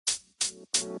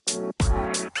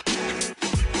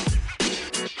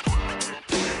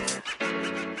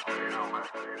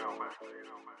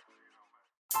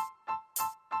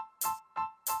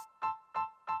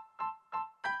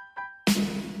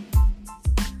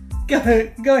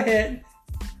Go ahead.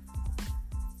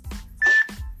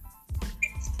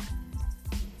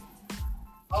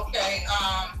 Okay,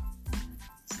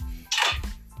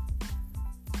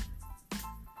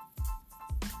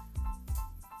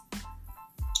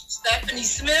 Stephanie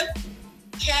Smith,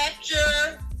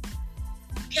 Capture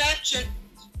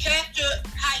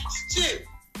Heights 2.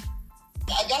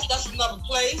 I guess that's another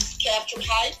place, Capture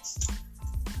Heights.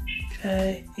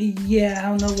 Yeah, I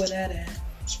don't know where that is.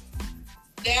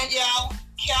 Danielle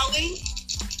Kelly,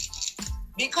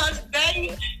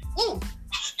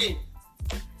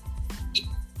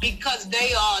 because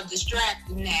they are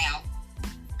distracted now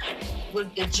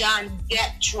with the Johnny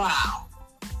Depp trial,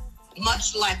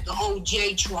 much like the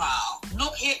OJ trial.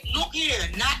 Look here,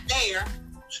 not there.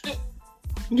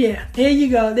 Yeah, there you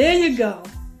go. There you go.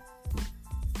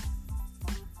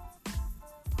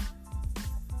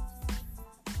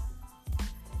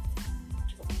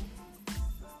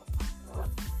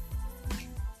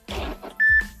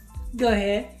 Go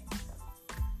ahead.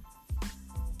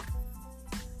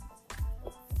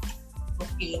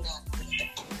 Can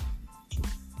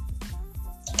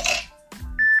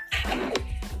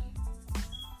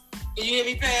you hear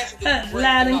me, Pastor?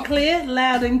 Loud and clear,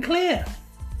 loud and clear.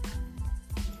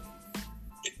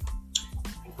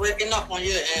 Breaking up on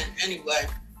your end, anyway.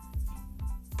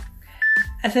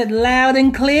 I said loud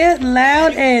and clear,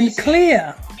 loud and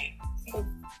clear.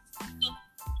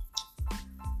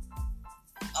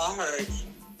 I heard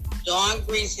Dawn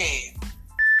Greasham.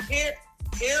 Here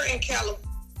in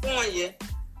California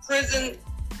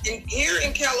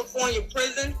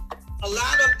prison, a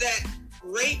lot of that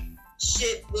rape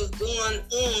shit was going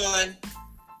on.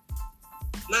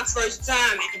 My first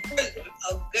time in prison,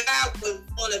 a guy was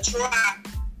on a trial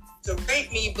to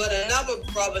rape me, but another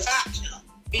brother shot him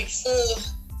before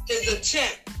his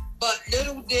attempt. But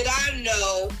little did I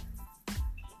know,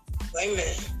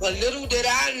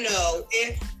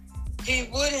 if he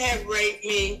would have raped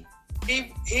me,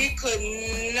 he could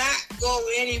not go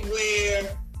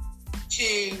anywhere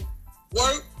to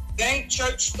work, bank,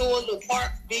 church, stores, or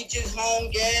park, beaches,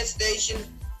 home, gas stations,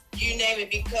 you name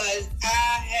it, because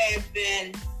I have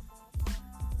been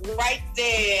right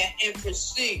there in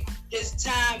pursuit. His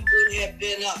time would have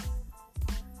been up.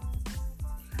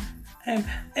 And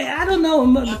I don't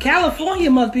know,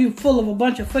 California must be full of a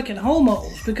bunch of freaking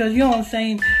homos, because you know what I'm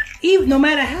saying, even no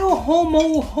matter how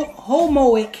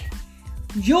homoic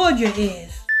Georgia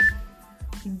is,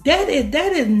 that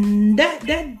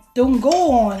don't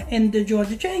go on in the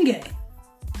Georgia chain gang.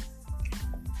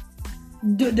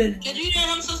 Did you hear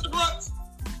him, Sister Brooks?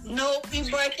 Nope, he's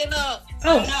breaking up.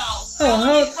 Oh, he's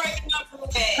breaking up.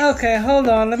 Okay, hold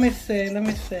on. Let me see.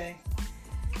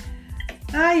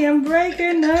 I am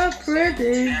breaking up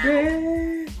pretty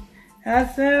bad. I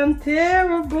sound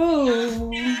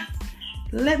terrible.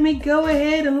 Let me go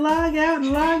ahead and log out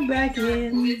and log back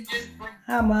in.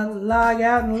 I'ma log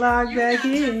out and log back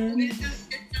in.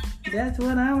 That's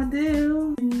what I'ma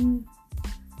do.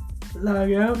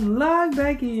 Log out and log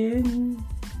back in.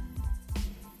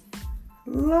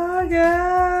 Log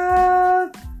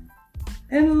out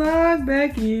and log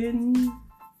back in.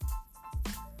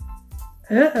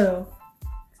 Uh-oh.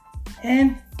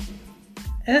 And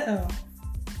uh-oh.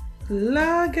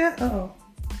 Log out. Uh-oh.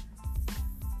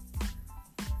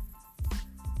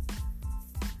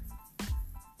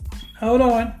 Hold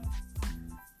on.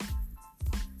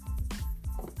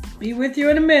 Be with you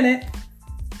in a minute.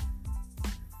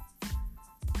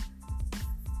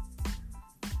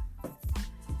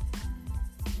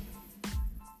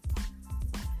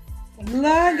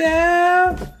 Log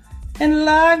out and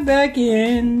log back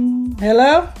in.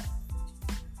 Hello?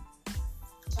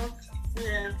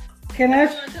 Yeah. Can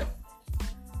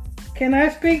I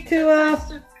speak to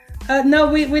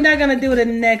no, we're not gonna do the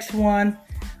next one.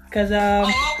 Cause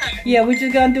okay. Yeah, we're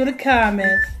just gonna do the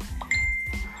comments.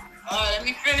 Let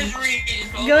me finish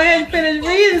reading. Go ahead and finish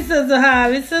reading, Sister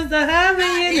Harvey. Sister Harvey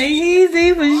and the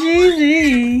easy for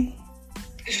Jeezy.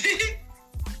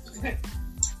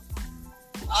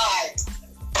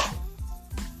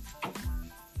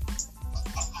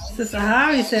 Sister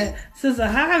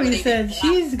Harvey said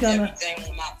she's gonna.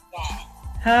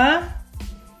 Huh?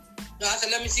 No, I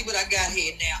said, let me see what I got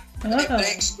here now. The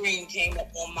black screen came up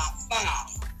on my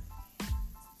phone.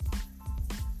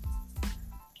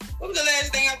 What was the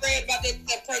last thing I read about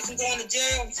that person going to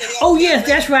jail? Oh yes,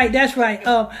 that's right.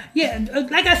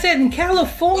 Like I said, in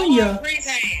California.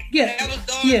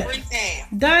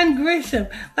 Don Grisham.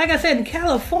 Like I said, in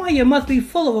California must be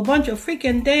full of a bunch of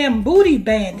freaking damn booty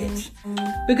bandits.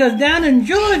 Because down in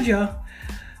Georgia,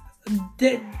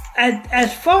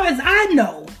 as far as I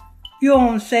know, you know what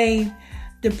I'm saying,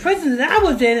 the prisons that I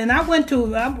was in, and I went to,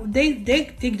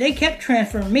 they kept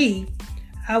transferring me.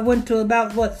 I went to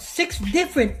about 6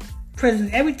 different prisons.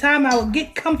 Every time I would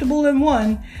get comfortable in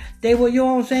one, they would, you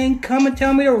know what I'm saying, come and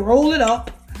tell me to roll it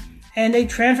up, and they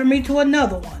transferred me to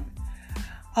another one.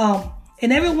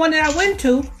 And every one that I went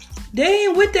to, they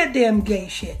ain't with that damn gay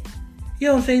shit. You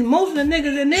know what I'm saying? Most of the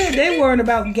niggas in there, they worried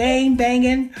about gang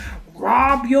banging,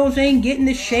 rob, you know what I'm saying, getting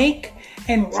the shank,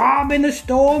 and robbing the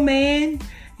store, man.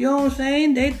 You know what I'm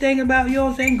saying? They think about, you know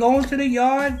what I'm saying, going to the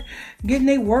yard, getting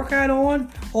their workout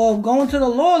on, or going to the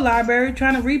law library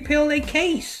trying to repeal their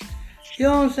case. You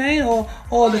know what I'm saying?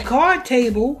 Or the card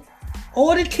table,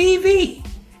 or the TV.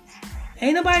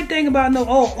 Ain't nobody thinking about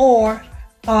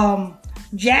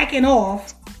jacking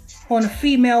off on the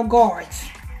female guards.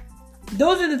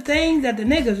 Those are the things that the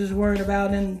niggas is worried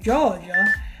about in Georgia.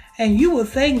 And you would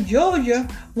think Georgia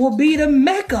will be the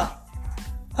mecca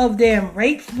of damn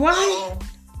rapes, right?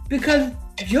 Because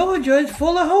Georgia is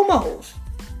full of homos.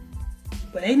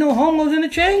 But ain't no homos in the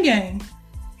chain gang.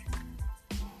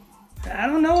 I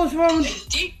don't know what's wrong with it.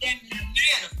 Deep down in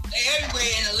Atlanta. They're everywhere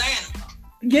in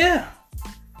Atlanta.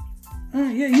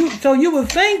 Yeah. So you would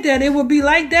think that it would be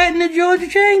like that in the Georgia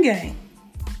chain gang.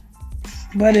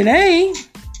 But it ain't.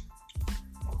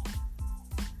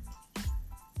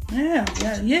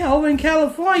 Yeah. Over in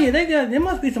California, there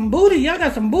must be some booty. Y'all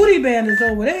got some booty bandits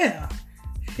over there.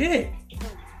 Shit.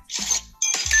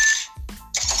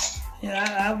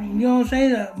 Yeah, you know what I'm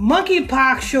saying?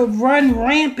 Monkeypox should run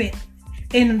rampant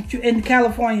in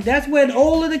California. That's where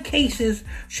all of the cases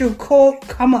should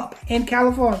come up in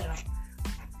California.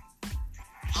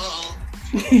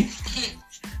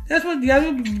 That's what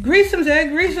Greasem said.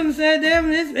 Greasem said,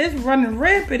 damn, it's running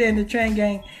rampant in the chain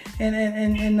gang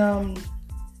in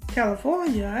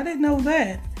California. I didn't know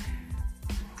that.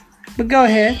 But go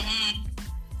ahead.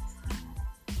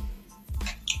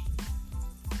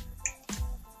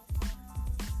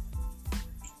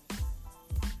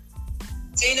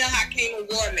 Tina Hakeem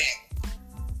Warmack.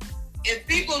 If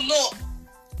people look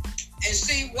and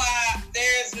see why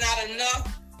there's not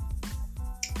enough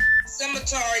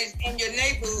cemeteries in your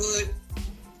neighborhood,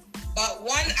 but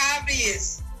one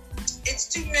obvious, it's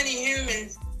too many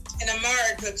humans in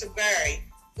America to bury.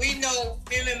 We know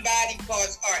human body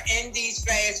parts are in these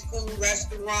fast food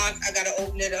restaurants. I gotta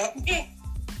open it up.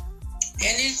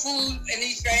 in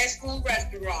these fast food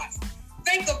restaurants.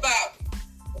 Think about it.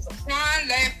 It's a crying,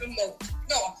 laughing emoji.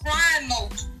 No, a crying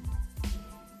emoji.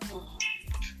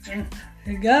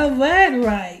 You got that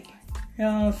right. You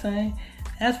know what I'm saying?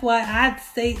 That's why I'd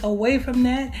stay away from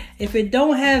that. If it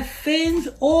don't have fins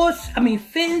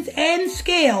and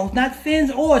scales, not fins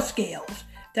or scales.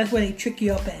 That's where they trick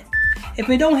you up at. If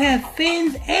it don't have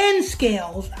fins and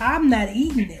scales, I'm not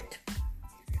eating it.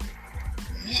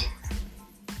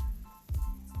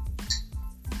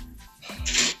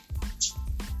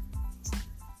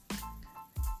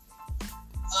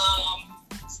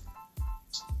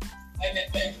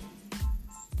 Wait.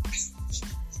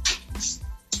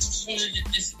 As soon as it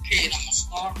disappeared, I'm gonna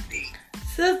start reading.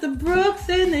 Sister Brooks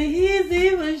in the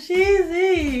easy when she's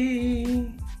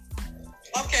easy.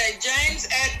 Okay, James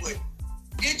Edward.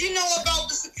 Did you know about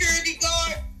the security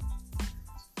guard?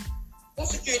 What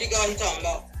security guard are you talking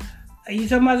about? Are you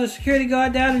talking about the security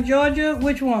guard down in Georgia?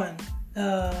 Which one?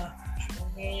 The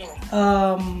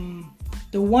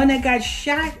one that got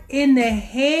shot in the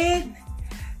head,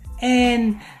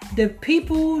 and the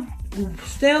people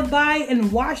stood by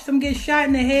and watched them get shot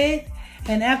in the head,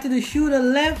 and after the shooter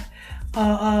left,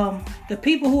 the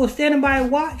people who were standing by and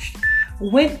watched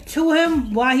went to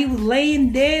him while he was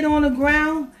laying dead on the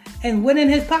ground and went in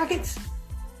his pockets?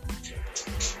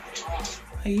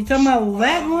 Are you talking about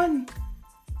that one?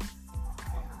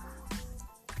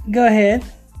 Go ahead.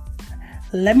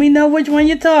 Let me know which one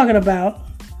you're talking about.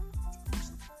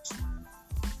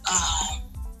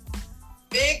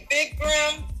 Big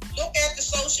Grim, look at the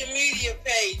social media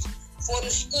page for the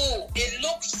school. It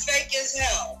looks fake as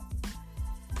hell.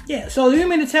 Yeah, so you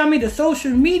mean to tell me the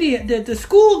social media, the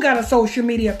school got a social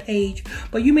media page,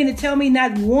 but you mean to tell me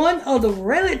not one of the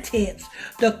relatives,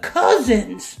 the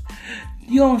cousins,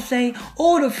 you know what I'm saying,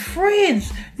 or the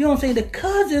friends, you know what I'm saying, the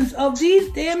cousins of these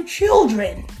damn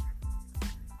children,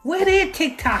 where their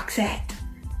TikToks at?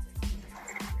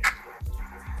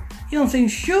 You know what I'm saying?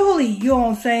 Surely, you know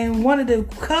what I'm saying, one of the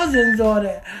cousins or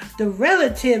the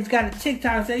relatives got a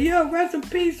TikTok and say, yo, rest in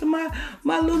peace to my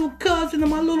little cousin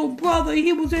and my little brother.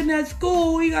 He was in that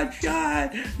school. He got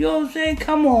shot. You know what I'm saying?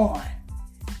 Come on.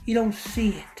 You don't see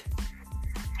it.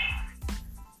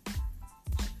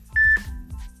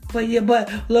 But yeah, but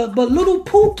little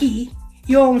Pookie,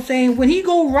 you know what I'm saying, when he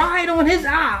go ride on his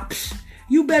ops,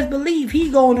 you best believe he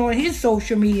going on his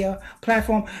social media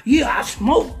platform. Yeah, I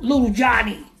smoked little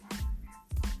Johnny.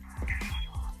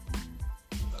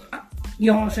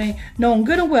 You know what I'm saying? Knowing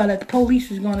good and well that the police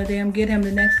is going to damn get him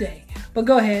the next day. But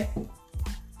go ahead.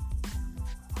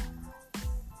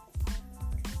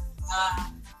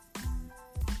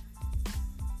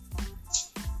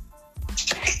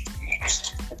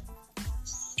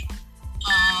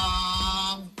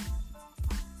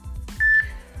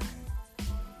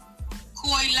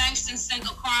 Coy Langston sent a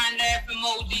crying laugh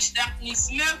emoji. Stephanie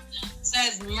Smith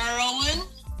says Maryland.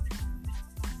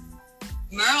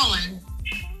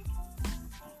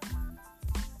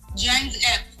 James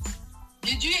Evans.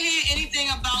 Did you hear anything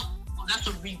about? Oh, that's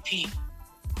a repeat.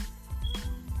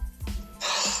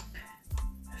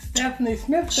 Stephanie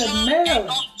Smith said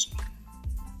Maryland.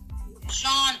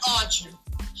 Sean Archer.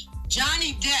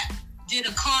 Johnny Depp did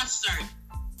a concert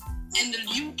in the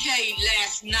UK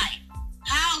last night.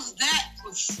 How's that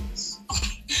for...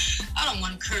 I don't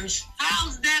want to curse.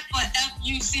 How's that for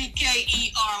Fuckery?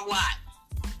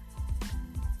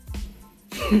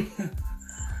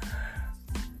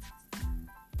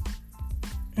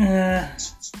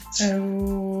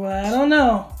 I don't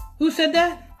know. Who said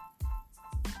that?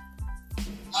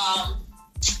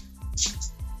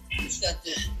 Who said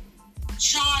that?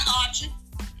 Sean Archer.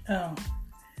 Oh.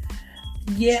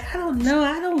 Yeah, I don't know.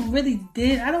 I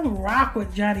don't rock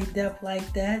with Johnny Depp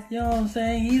like that. You know what I'm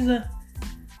saying?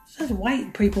 Such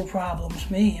white people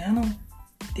problems, me. I don't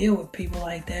deal with people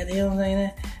like that. You know what I'm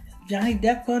saying? Johnny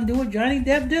Depp gonna do what Johnny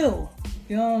Depp do.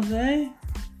 You know what I'm saying?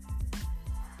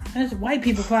 That's a white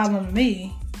people problem to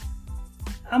me.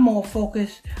 I'm more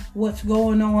focused what's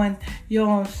going on, you know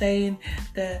what I'm saying,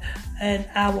 and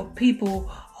our people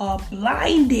are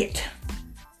blinded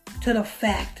to the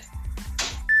fact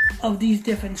of these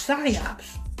different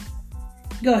psyops.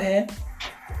 Go ahead.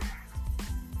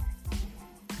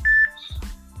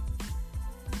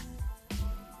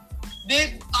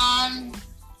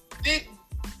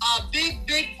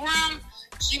 Big Brown,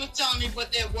 she was telling me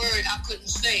what that word I couldn't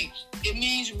say. It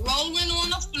means rolling on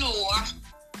the floor,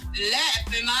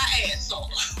 laughing my ass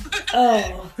off.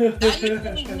 Oh.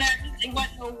 It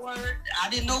wasn't no word. I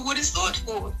didn't know what it stood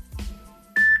for.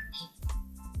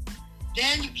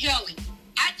 Daniel Kelly,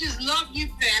 I just love you,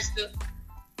 Pastor.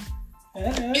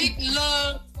 Big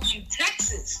love from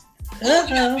Texas.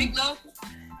 Big love.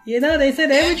 You know, they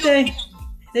said everything.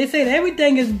 They said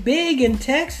everything is big in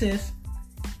Texas.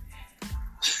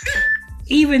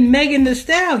 Even Megan Thee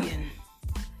Stallion.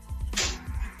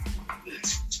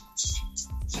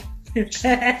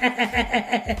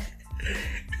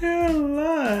 Oh,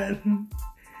 Lord.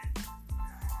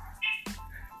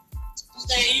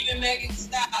 Even Megan Thee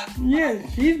Stallion. Yeah,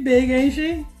 she's big, ain't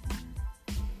she?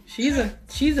 She's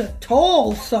a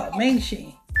tall something, ain't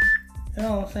she? You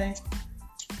know what I'm saying?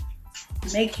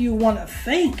 Makes you want to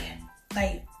think.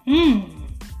 Like,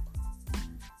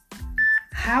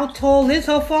 how tall is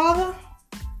her father?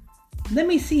 Let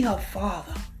me see her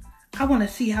father. I want to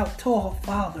see how tall her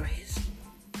father is.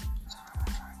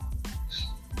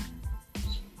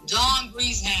 Don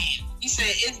Bree's hand. He said,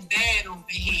 it's bad over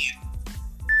here.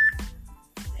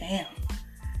 Damn.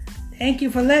 Thank you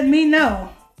for letting me know.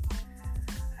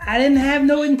 I didn't have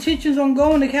no intentions on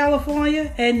going to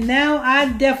California, and now I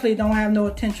definitely don't have no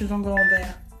intentions on going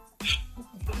there.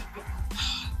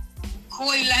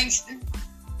 Coy Langston.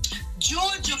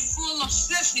 Georgia full of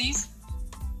sissies.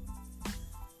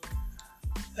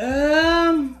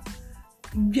 Yeah,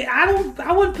 I don't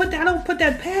put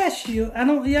that past you. I'm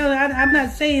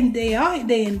not saying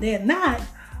they're not,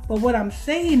 but what I'm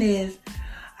saying is,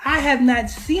 I have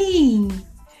not seen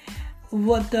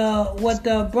what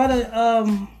the brother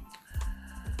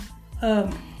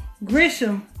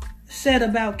Grisham said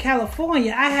about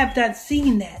California. I have not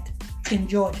seen that in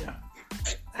Georgia.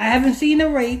 I haven't seen the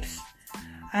rapes.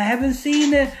 I haven't seen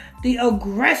the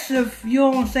aggressive, you know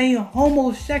what I'm saying,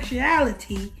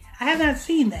 homosexuality. I have not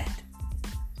seen that.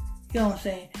 You know what I'm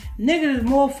saying? Niggas is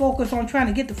more focused on trying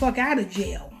to get the fuck out of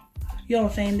jail. You know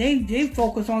what I'm saying? They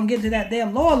focus on getting to that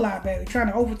damn law library, trying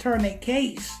to overturn their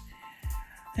case.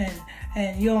 And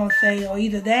you know what I'm saying? Or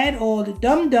either that or the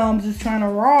dum-dums is trying to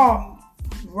rob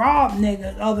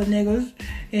niggas, other niggas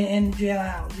in the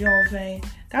jailhouse. You know what I'm saying?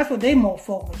 That's what they more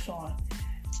focused on.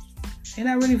 They're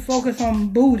not really focused on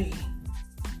booty.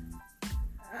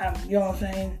 You know what I'm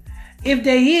saying? If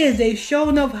they is, they sure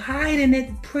enough hiding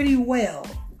it pretty well.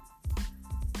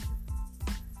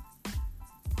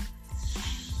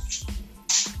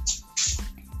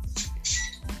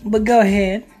 But go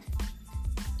ahead.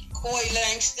 Coy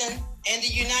Langston, in the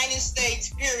United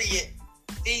States, period.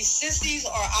 These sissies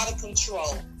are out of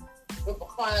control. With a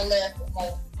crying laugh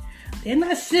emoji. They're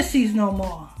not sissies no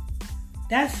more.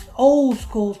 That's old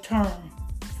school term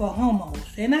for homos.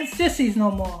 They're not sissies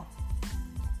no more.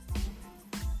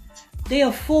 They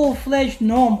are full-fledged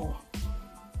normal.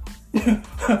 If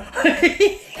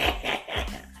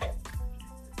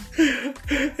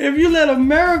you let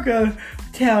America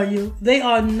tell you, they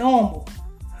are normal.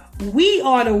 We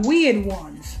are the weird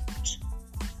ones.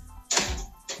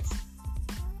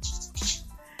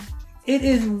 It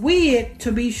is weird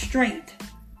to be straight.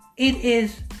 It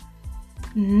is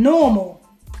normal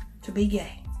to be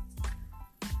gay.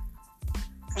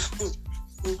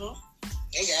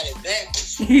 They got it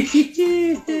backwards.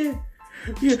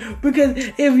 Yeah, because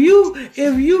if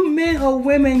you men or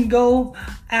women go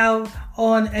out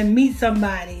on and meet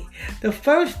somebody, the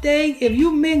first thing, if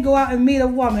you men go out and meet a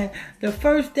woman, the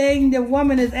first thing the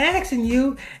woman is asking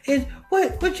you is,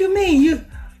 what you mean?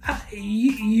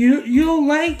 You don't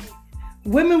like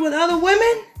women with other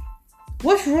women?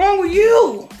 What's wrong with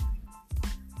you?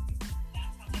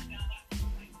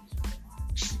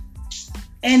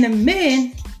 And the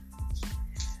men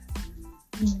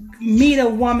meet a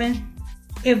woman.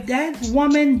 If that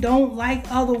woman don't like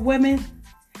other women,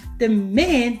 the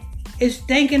man is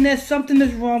thinking that something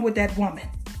is wrong with that woman.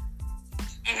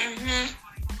 Mm-hmm.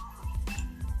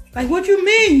 Like, what you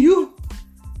mean? You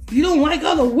don't like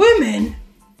other women?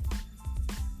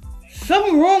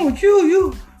 Something wrong with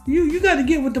you. You got to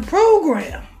get with the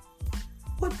program.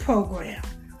 What program?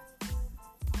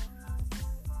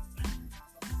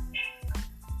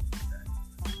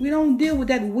 We don't deal with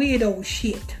that weirdo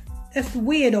shit. That's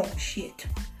weirdo shit.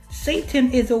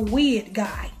 Satan is a weird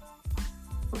guy.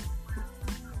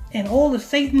 And all of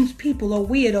Satan's people are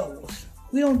weirdos.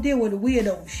 We don't deal with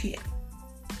weirdo shit.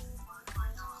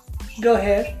 Go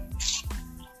ahead.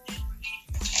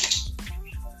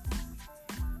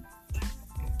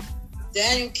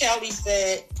 Daniel Kelly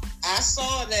said, I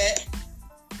saw that.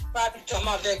 Probably talking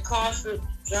about that concert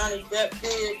Johnny Depp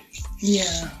did.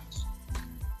 Yeah.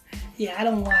 Yeah, I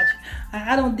don't watch.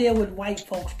 I don't deal with white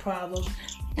folks' problems.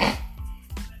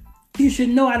 You should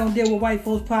know I don't deal with white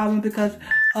folks' problems because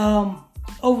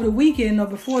over the weekend or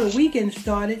before the weekend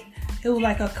started, it was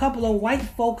like a couple of white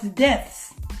folks'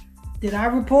 deaths. Did I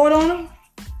report on them?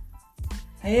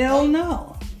 Hell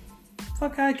no.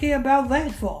 Fuck I care about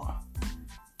that for.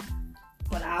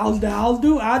 But I'll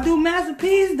do Master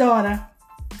P's daughter.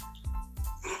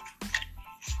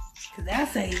 Cause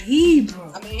that's a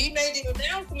Hebrew. I mean, he made the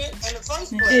announcement in the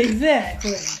first place.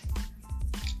 Exactly.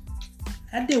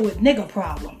 I deal with nigger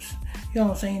problems. You know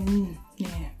what I'm saying?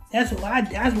 Yeah. That's what I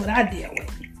deal with.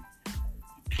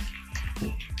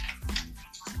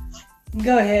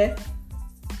 Go ahead.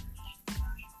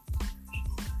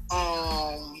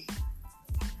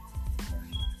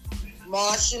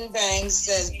 Martian Banks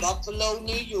says Buffalo,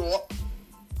 New York.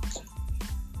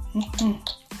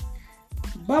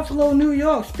 Buffalo, New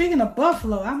York. Speaking of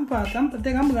Buffalo, I'm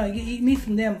gonna eat me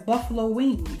some damn Buffalo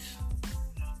wings.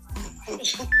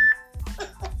 Just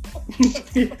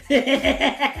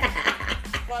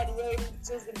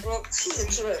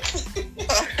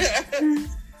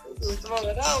throw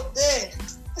it out there.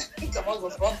 Come on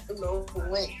with Buffalo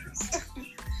wings.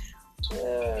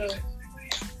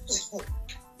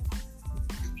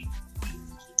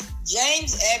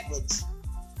 James Edwards,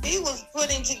 he was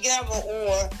putting together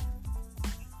or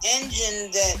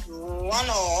engine that run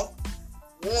off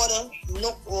water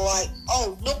look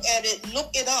at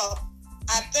it up.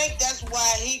 I think that's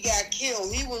why he got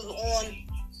killed. He was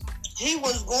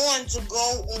going to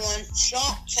go on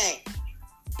Shark Tank.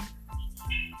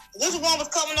 This one was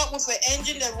coming up with an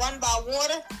engine that run by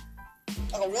water,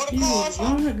 like a water car. He was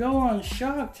going to go on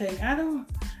Shark Tank.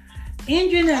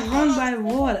 Engine that run by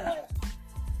water.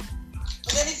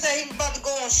 But then he said he was about to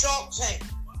go on Shark Tank.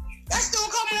 That's still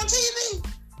coming on TV.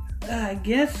 I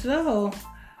guess so.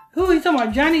 Who are you talking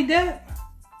about? Johnny Depp?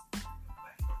 I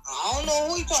don't know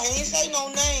who he talking. He didn't say no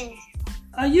names.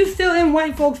 Are you still in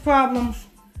white folks' problems?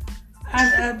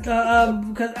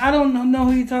 Because I don't know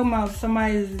who you're talking about.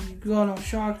 Somebody's going on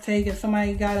Shark Tank and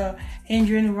somebody got an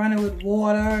engine running with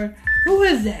water. Who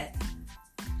is that?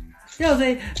 You know,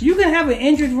 say you can have an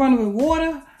engine running with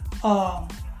water,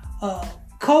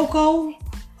 cocoa,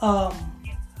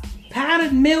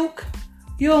 powdered milk.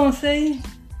 You know what I'm saying?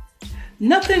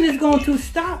 nothing is going to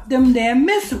stop them damn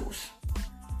missiles.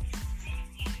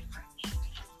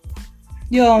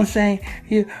 You know what I'm saying?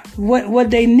 What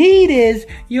they need is,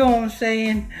 you know what I'm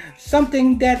saying,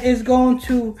 something that is going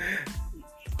to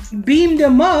beam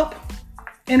them up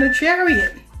in a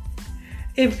chariot.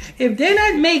 If they're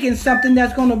not making something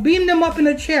that's going to beam them up in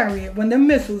a chariot when the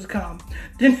missiles come,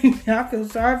 then I feel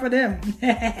sorry for them.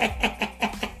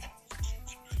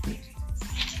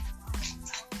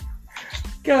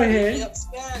 Go ahead.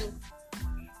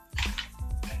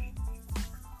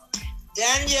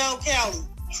 Danielle Kelly,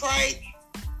 Trey.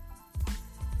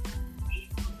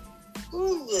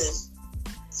 Who is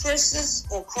Crisis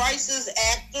or Crisis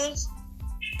actors?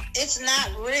 It's not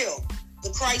real. The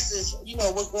crisis, you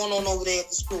know what's going on over there at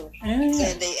the school.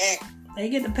 Saying they act. They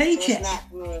get the paycheck. So it's not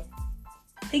real.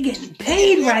 They getting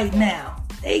paid right now.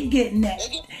 They getting that.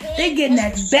 They getting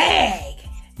that bag.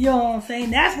 You know what I'm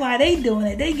saying? That's why they doing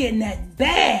it. They getting that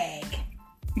bag.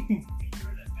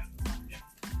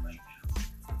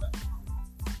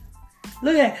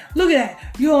 Look at that.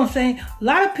 You know what I'm saying? A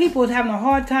lot of people is having a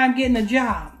hard time getting a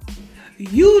job.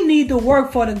 You need to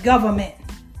work for the government.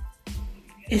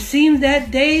 It seems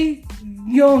that they,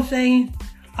 you know what I'm saying,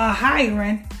 are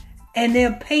hiring and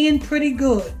they're paying pretty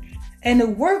good. And the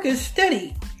work is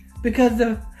steady because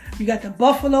you got the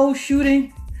Buffalo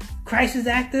shooting, crisis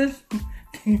actors.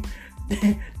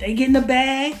 They get in the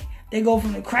bag. They go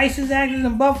from the crisis actors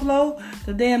in Buffalo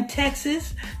to damn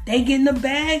Texas. They get in the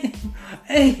bag.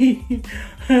 Hey,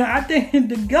 I think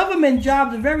the government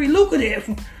jobs are very lucrative.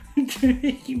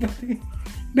 You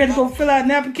better go fill out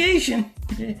an application.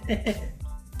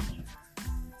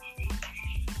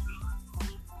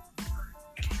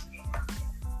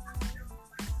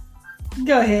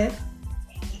 Go ahead.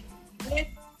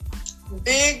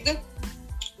 Big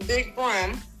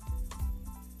Bram.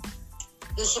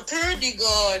 The security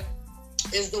guard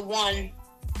is the one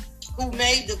who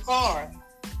made the car,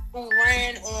 who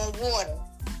ran on water.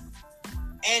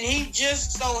 And he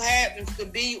just so happens to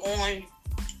be on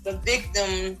the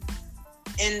victim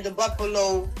in the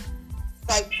Buffalo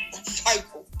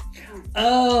cycle.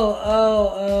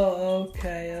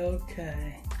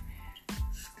 Okay.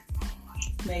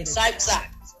 Made it. Psych.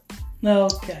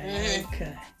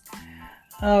 Okay.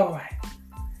 All right.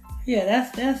 Yeah,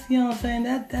 that's you know what I'm saying.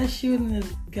 That shooting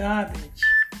is garbage.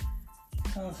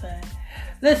 You know what I'm saying.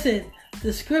 Listen,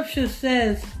 the scripture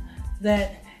says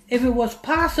that if it was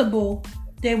possible,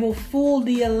 they will fool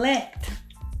the elect,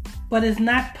 but it's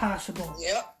not possible.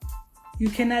 Yep. You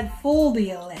cannot fool the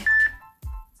elect.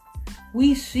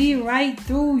 We see right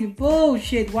through your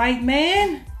bullshit, white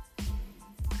man.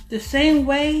 The same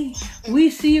way we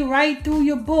see right through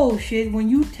your bullshit when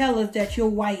you tell us that you're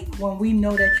white when we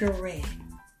know that you're red.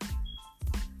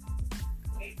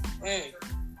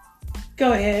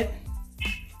 Go ahead.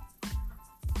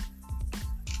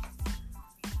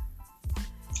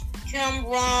 Kim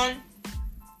Ron.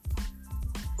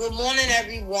 Good morning,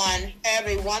 everyone. Have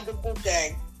a wonderful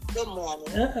day. Good morning.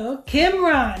 Kim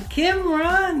Ron.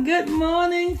 Good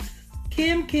morning.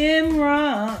 Kim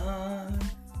Ron.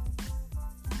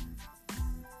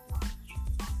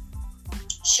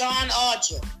 Sean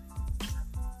Archer.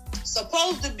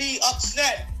 Supposed to be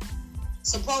upset.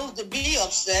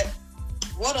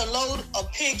 What a load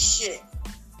of pig shit.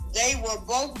 They were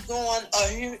both doing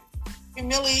a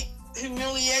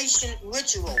humiliation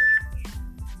ritual.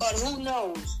 But who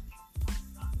knows?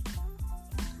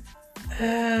 Who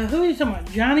are you talking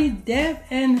about? Johnny Depp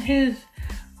and his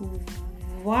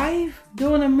wife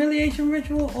doing a humiliation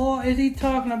ritual? Or is he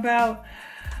talking about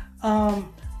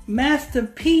Master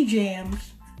P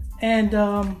Jams and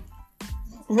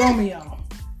Romeo?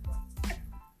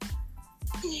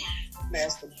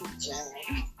 Master P Jams.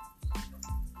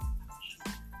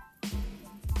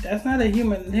 That's not a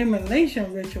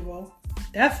humiliation ritual.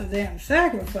 That's a damn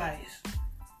sacrifice.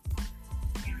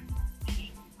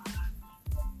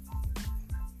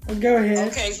 Go ahead.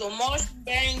 Okay, so Marshall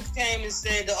Banks came and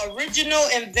said the original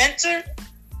inventor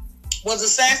was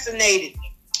assassinated,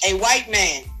 a white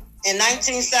man, in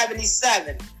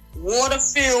 1977. Water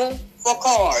filled for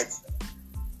cars.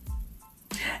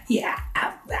 Yeah,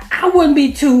 I wouldn't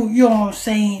be too, you know what I'm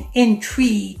saying,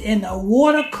 intrigued in a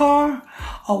water car,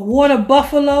 a water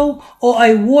buffalo, or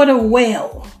a water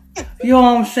whale. You know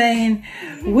what I'm saying?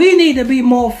 We need to be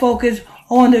more focused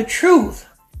on the truth.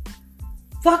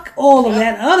 Fuck all of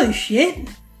that other shit.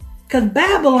 Because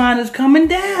Babylon is coming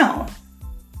down.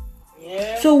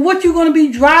 Yeah. So what you going to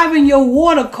be driving your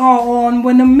water car on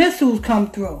when the missiles come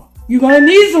through? You're going to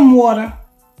need some water.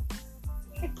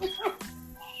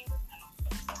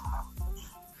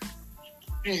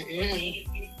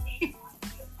 Mm-hmm.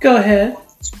 Go ahead.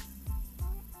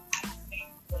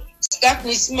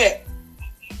 Stephanie Smith.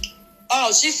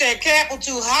 Oh, she said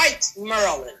Capitol Heights,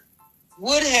 Maryland,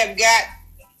 would have got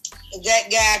that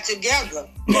guy together.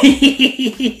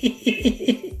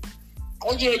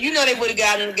 Oh, yeah, you know they would have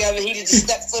gotten him together. He just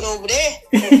stepped foot over there.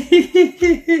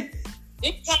 They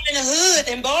come in the hood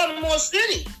in Baltimore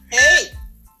City. Hey,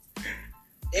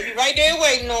 they be right there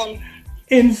waiting on him.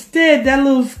 Instead, that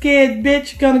little scared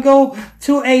bitch gonna go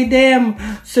to a damn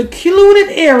secluded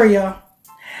area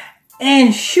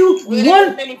and shoot a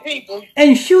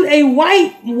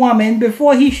white woman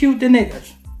before he shoot the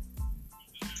niggas.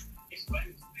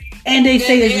 And they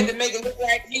say they had to make it look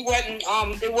like he wasn't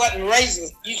it wasn't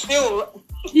racist. You still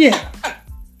yeah.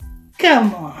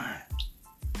 Come on.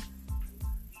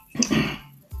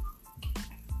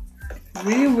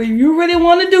 When you really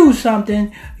want to do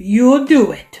something, you'll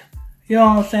do it. You know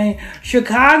what I'm saying?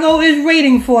 Chicago is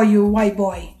waiting for you, white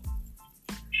boy.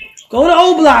 Go to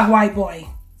O Block, white boy.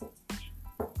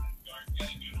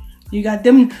 You got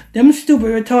them stupid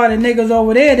retarded niggas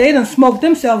over there. They done smoked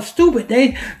themselves stupid.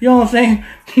 They, you know what I'm saying?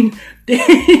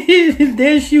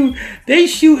 they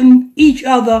shooting each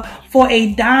other for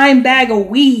a dime bag of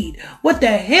weed. What the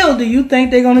hell do you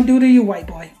think they're gonna do to you, white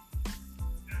boy?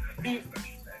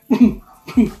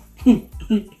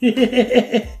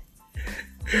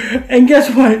 And guess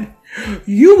what?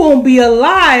 You won't be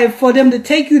alive for them to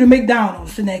take you to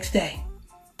McDonald's the next day.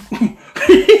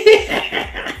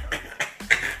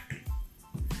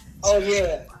 Oh,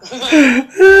 yeah.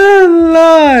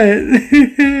 Lord.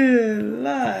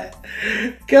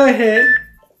 Go ahead.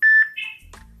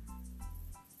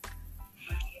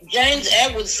 James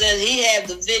Edwards says he had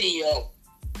the video.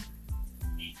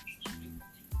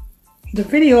 The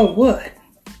video of what?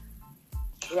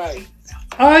 Right.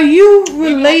 Are you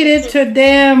related to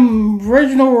damn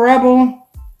Original Rebel?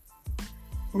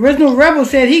 Original Rebel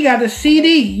said he got a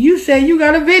CD. You said you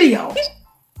got a video.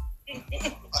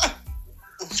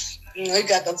 He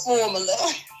got the formula.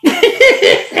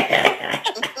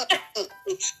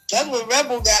 That's what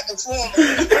Rebel got, the formula.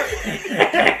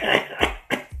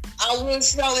 I wouldn't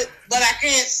sell it, but I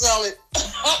can't sell it.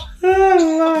 Oh,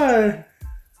 Lord.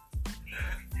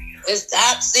 It's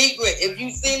top secret. If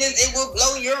you see this, it will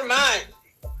blow your mind.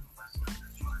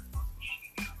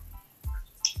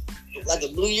 Like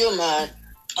it blew your mind.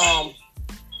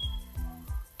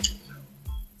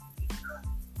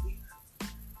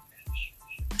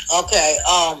 Okay.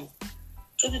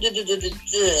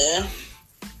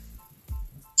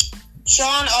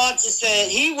 Sean Archer said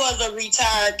he was a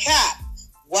retired cop,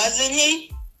 wasn't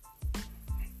he?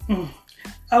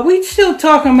 Are we still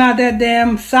talking about that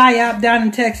damn psyop down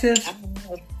in Texas?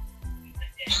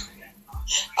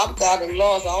 I'm kind of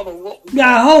lost. I don't know what.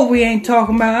 I hope we ain't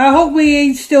talking about. I hope we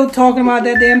ain't still talking about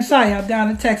that damn psyop down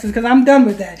in Texas, because I'm done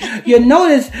with that. You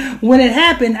notice when it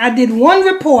happened, I did one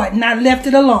report and I left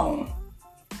it alone.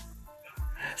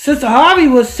 Sister Harvey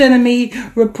was sending me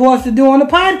reports to do on the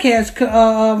podcast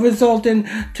resulting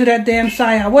to that damn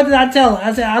psyop. What did I tell her?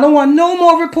 I said, I don't want no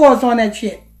more reports on that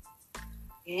shit.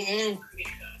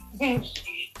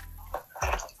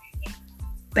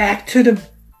 Back to the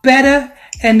better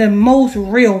and the most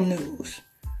real news.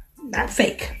 Not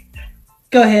fake.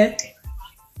 Go ahead.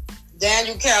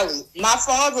 Daniel Kelly. My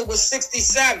father was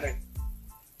 67.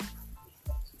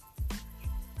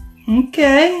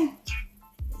 Okay.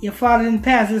 Your father didn't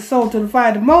pass his soul to the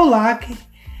fire to Moloch.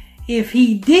 If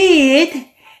he did,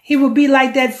 he would be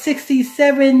like that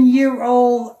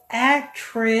 67-year-old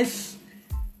actress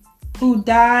who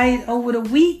died over the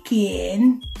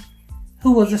weekend,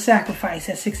 who was a sacrifice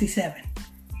at 67. I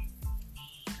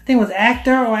think it was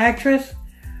actor or actress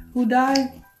who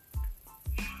died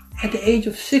at the age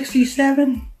of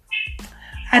 67.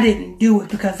 I didn't do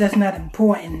it because that's not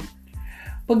important.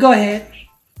 But go ahead.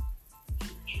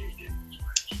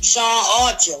 Sean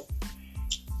Archer,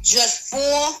 just 4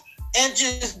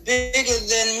 inches bigger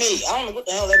than me. I don't know what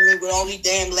the hell that means with all these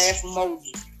damn laugh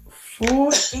emojis.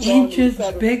 4 inches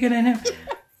bigger than him?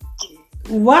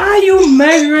 Why are you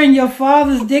measuring your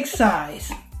father's dick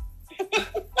size?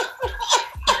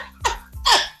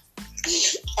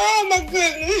 Oh my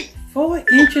goodness. 4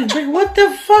 inches big? What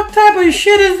the fuck type of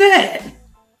shit is that?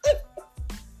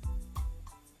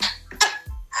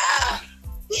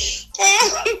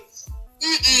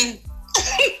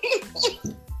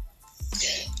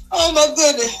 Oh my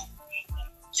goodness.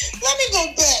 Let me go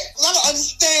back. Let me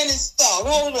understand this stuff.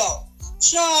 Hold on.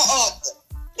 Sean Arthur.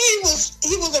 He was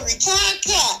a retired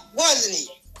cop, wasn't he?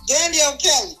 Danielle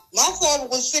Kelly. My father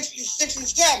was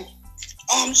 67.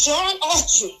 Sean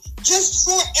Archer, just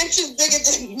 4 inches bigger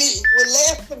than me, with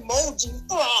laugh emoji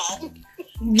flying.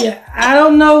 Yeah, I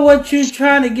don't know what you're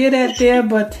trying to get at there,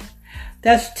 but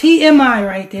That's TMI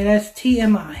right there. That's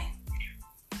TMI.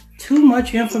 Too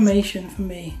much information for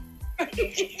me.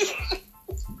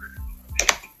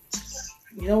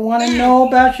 You don't want to know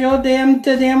about your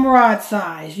damn rod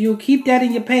size. You'll keep that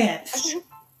in your pants.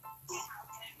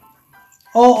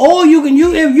 Or if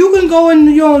you can go and,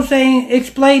 you know what I'm saying,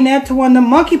 explain that to one of the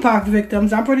monkeypox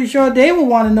victims, I'm pretty sure they will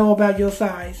want to know about your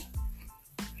size.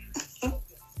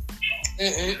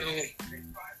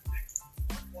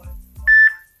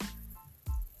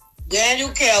 Daniel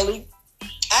Kelly,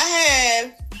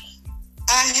 I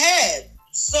have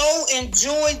so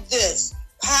enjoyed this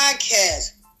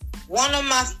podcast. One of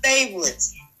my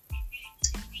favorites.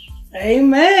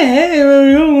 Amen.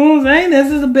 You know what I'm saying?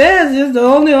 This is the best. It's the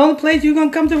only place you're gonna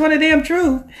come to for the damn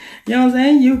truth. You know what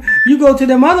I'm saying? You go to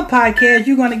them other podcasts,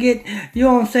 you're gonna get, you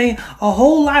know what I'm saying, a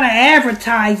whole lot of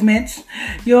advertisements.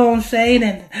 You know what I'm saying?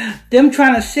 And them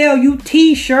trying to sell you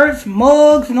t-shirts,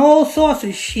 mugs, and all sorts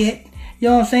of shit. You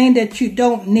know what I'm saying, that you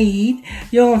don't need.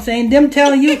 You know what I'm saying? Them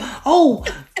telling you, oh,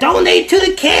 donate to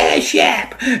the Cash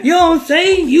App. You know what I'm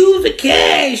saying? Use the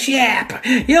Cash App.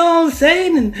 You know what I'm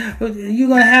saying? And you're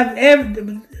going to have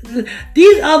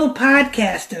these other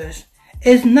podcasters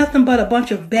is nothing but a bunch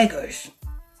of beggars.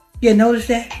 You notice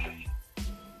that?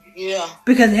 Yeah.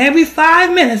 Because every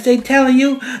 5 minutes they telling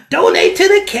you, donate to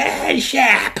the Cash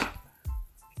App.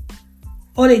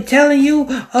 Or they telling you,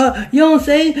 you know what I'm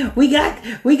saying? We got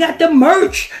the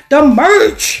merch. The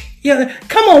merch. Yeah,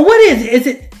 come on, what is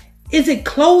it? Is it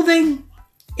clothing?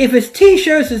 If it's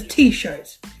t-shirts, it's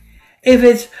t-shirts. If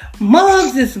it's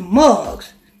mugs, it's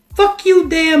mugs. Fuck you,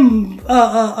 damn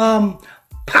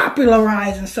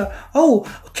popularizing stuff. Oh,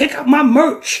 check out my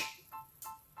merch.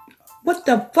 What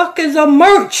the fuck is a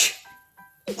merch?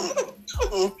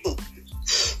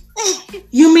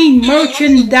 You mean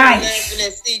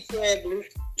merchandise.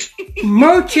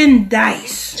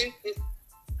 Merchandise.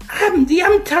 I'm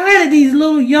tired of these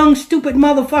little young stupid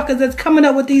motherfuckers that's coming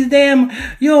up with these damn,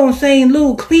 you know what I'm saying,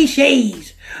 little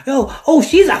cliches. Oh,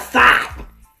 she's a thought.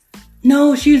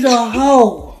 No, she's a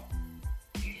hoe.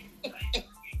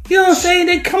 You know what I'm saying?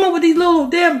 They come up with these little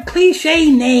damn cliche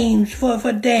names for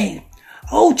damn.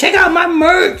 Oh, check out my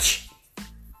merch.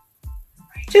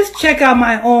 Just check out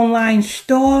my online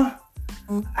store.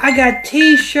 I got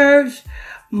t-shirts,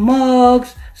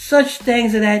 mugs, such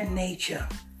things of that nature.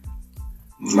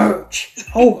 Merch.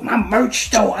 Oh, my merch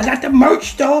store. I got the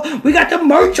merch store. We got the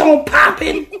merch on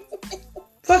popping.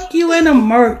 Fuck you and the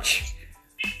merch.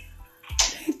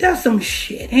 Ain't that some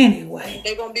shit anyway?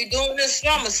 They're going to be doing this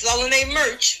summer, selling their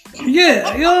merch.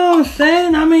 Yeah, you know what I'm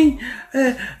saying? I mean,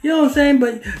 you know what I'm saying?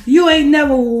 But you ain't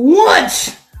never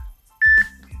once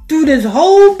through this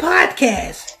whole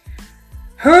podcast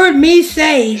heard me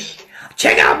say,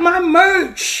 check out my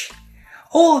merch.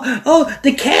 Or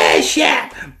the Cash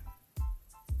App.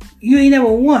 You ain't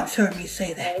never once heard me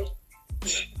say that.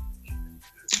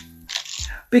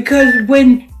 Because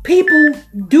when people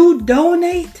do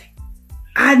donate,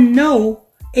 I know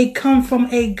it comes from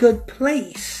a good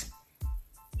place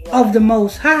of the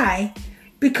Most High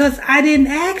because I didn't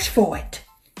ask for it.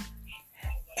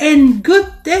 And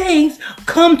good things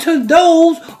come to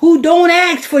those who don't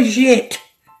ask for shit.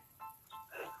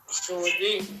 Sure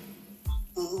do.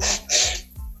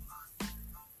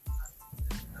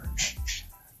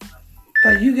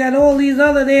 But you got all these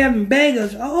other damn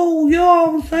beggars. Oh, you know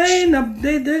what I'm saying?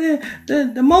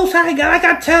 The Most High God, like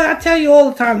I tell you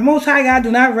all the time, the Most High God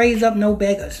do not raise up no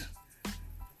beggars.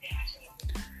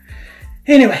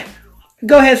 Anyway,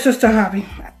 go ahead, Sister Harvey.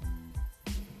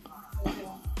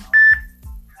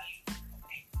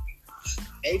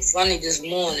 It's funny this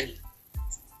morning.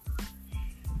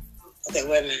 Okay,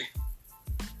 wait a minute.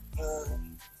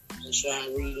 I'm trying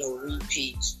to read no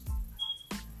repeats.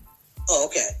 Oh,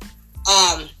 okay.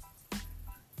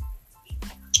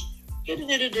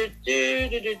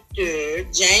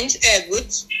 James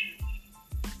Edwards,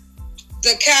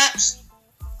 the cops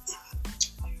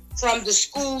from the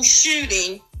school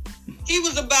shooting, he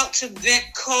was about to vent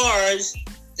cars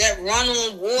that run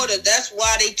on water. That's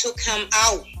why they took him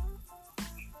out.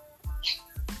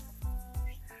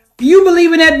 You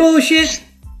believe in that bullshit?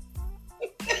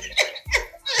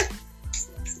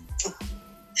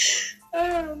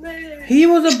 Oh, man. He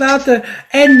was about to,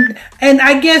 and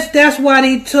I guess that's why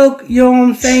they took, you know what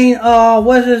I'm saying,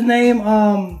 what's his name,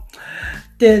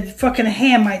 the fucking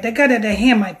Hamite, that guy that the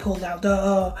Hamite pulled out,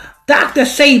 the, Dr.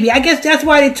 Sebi. I guess that's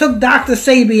why they took Dr.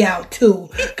 Sebi out, too,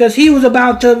 because he was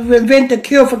about to invent the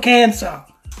cure for cancer.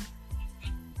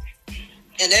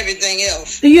 And everything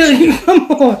else. You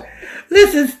come on.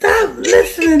 Listen, stop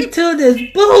listening to this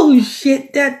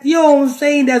bullshit that, you know what I'm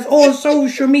saying, that's on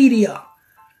social media.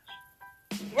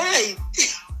 Right.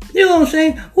 You You know what I'm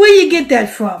saying? Where you get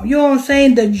that from? You know what I'm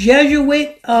saying? The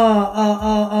Jesuit,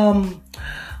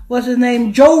 what's his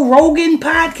name? Joe Rogan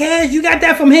podcast. You got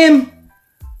that from him?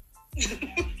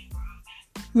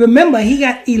 Remember, he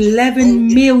got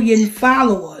 11 million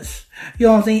followers. You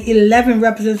know what I'm saying? 11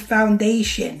 represents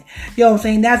foundation. You know what I'm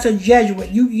saying? That's a Jesuit.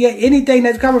 Anything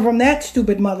that's coming from that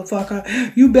stupid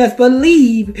motherfucker, you best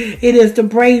believe it is to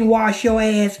brainwash your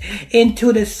ass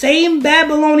into the same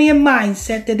Babylonian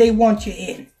mindset that they want you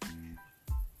in.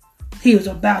 He was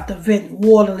about to invent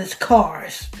waterless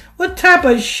cars. What type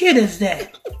of shit is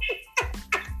that?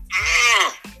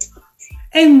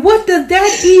 And what does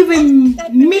that even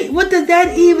mean? What does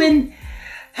that even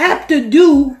have to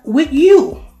do with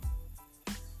you?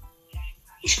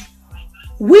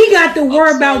 We got to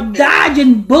worry about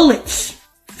dodging bullets.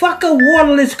 Fuck a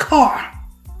waterless car.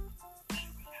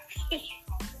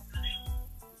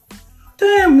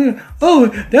 Damn. Oh,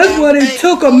 that's why they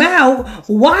took them out.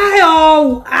 Why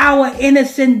are our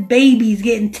innocent babies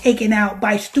getting taken out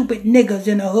by stupid niggas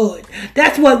in the hood?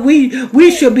 That's what we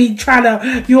should be trying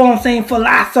to, you know what I'm saying,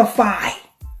 philosophize.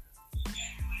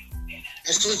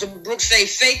 That's what the book say,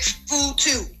 fake food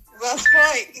too. That's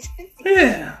right.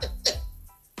 Yeah.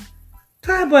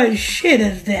 What type of shit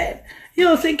is that? You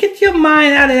know what I'm saying? Get your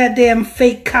mind out of that damn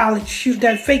fake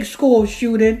that fake school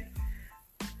shooting.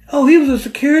 Oh, he was a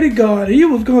security guard. He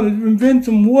was going to invent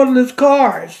some waterless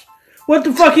cars. What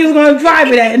the fuck he was going to drive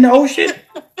it at in the ocean?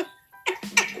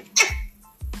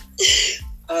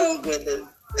 Oh, goodness.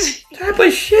 What type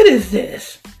of shit is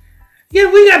this?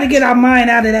 Yeah, we got to get our mind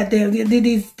out of that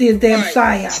these damn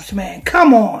psyops, man.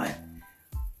 Come on.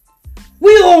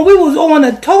 We was on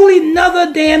a totally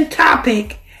another damn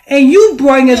topic, and you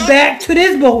bring us back to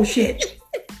this bullshit.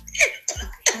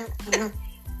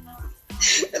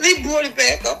 They brought it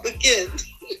back up again.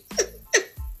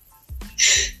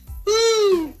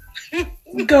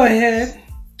 Go ahead.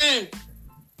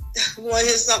 Want to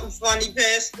hear something funny,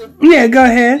 Pastor? Yeah, go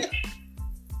ahead.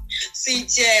 See,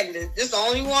 Chaplin, this is the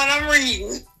only one I'm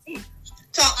reading.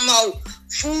 Talking about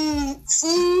food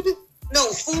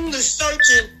is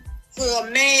searching for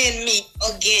a man meat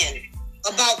again.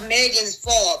 About Megan's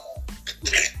father.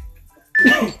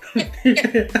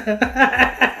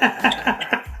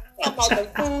 About the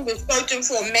food is searching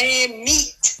for man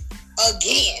meat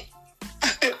again.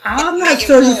 I'm not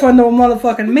searching for no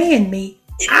motherfucking man meat.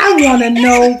 I want to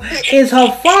know, is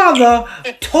her father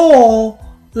tall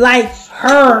like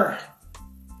her?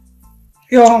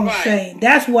 You know what I'm saying?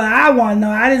 That's what I want to know.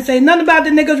 I didn't say nothing about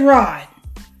the nigga's rod.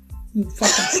 You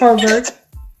fucking pervert.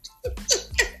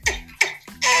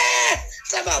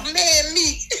 It's about man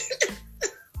meat.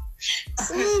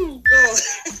 Oh,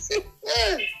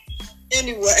 God.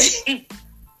 Anyway.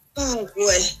 Oh,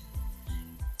 boy.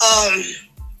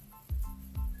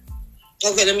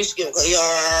 Okay, let me skip because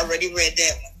y'all already read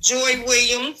that one. Joy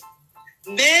Williams.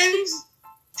 Men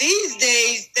these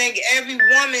days think every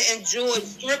woman enjoys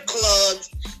strip clubs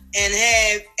and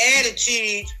have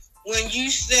attitudes when you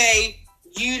say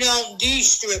you don't do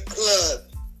strip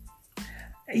clubs.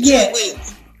 Yeah. Joy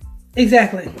Williams.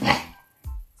 Exactly.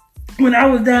 When I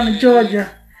was down in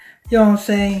Georgia, you know what I'm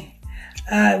saying,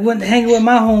 I went hanging with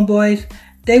my homeboys.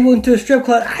 They went to a strip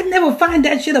club. I never find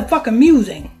that shit a fucking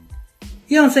amusing.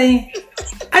 You know what I'm saying?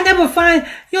 I never find,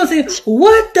 you know what I'm saying?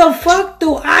 What the fuck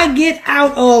do I get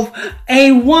out of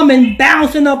a woman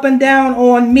bouncing up and down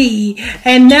on me,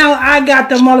 and now I got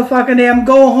the motherfucking damn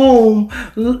go home,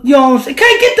 you know what I'm saying?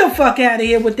 Can't get the fuck out of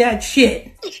here with that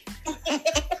shit.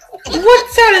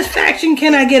 What satisfaction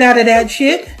can I get out of that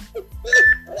shit?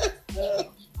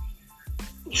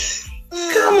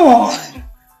 Come on.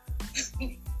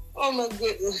 Oh my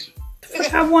goodness.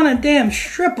 What I want a damn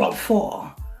stripper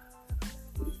for?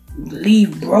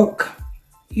 Leave broke.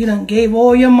 You done gave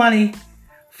all your money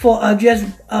for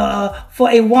for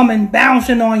a woman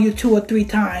bouncing on you 2 or 3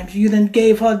 times. You done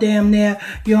gave her damn near,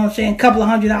 you know what I'm saying, a couple of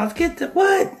 $100. Get the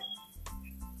what?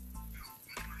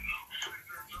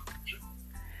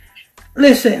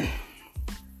 Listen,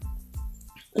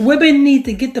 women need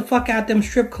to get the fuck out them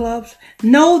strip clubs.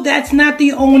 No, that's not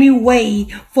the only way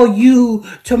for you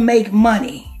to make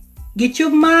money. Get your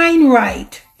mind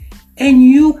right, and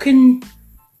you can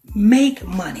make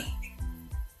money.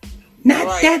 Not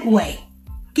right. That way.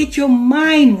 Get your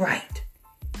mind right.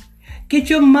 Get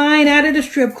your mind out of the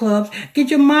strip clubs. Get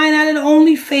your mind out of the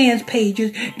OnlyFans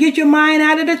pages. Get your mind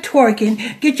out of the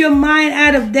twerking. Get your mind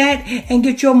out of that and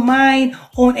get your mind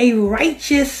on a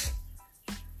righteous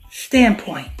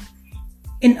standpoint.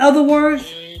 In other words,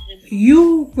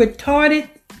 you retarded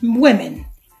women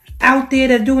out there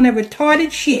that's doing that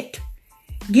retarded shit,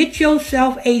 get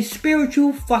yourself a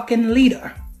spiritual fucking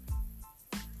leader.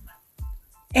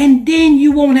 And then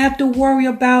you won't have to worry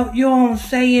about, you know what I'm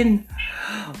saying,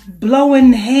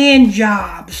 blowing hand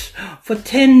jobs for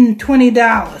 $10,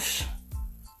 $20.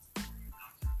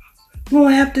 You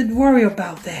won't have to worry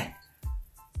about that.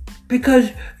 Because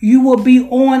you will be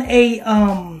on a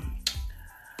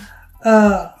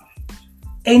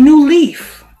new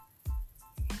leaf.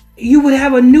 You would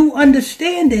have a new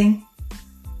understanding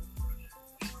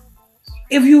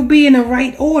if you be in the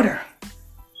right order.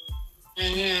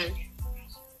 Mm-hmm.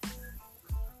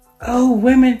 Oh,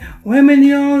 women,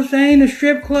 you know what I'm saying? The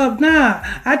strip club. Nah,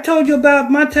 I told you about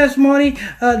my testimony.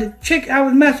 The chick I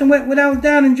was messing with when I was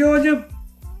down in Georgia. You know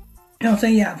what I'm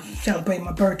saying? Yeah, I was celebrating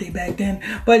my birthday back then.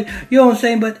 But, you know what I'm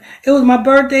saying? But it was my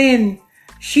birthday and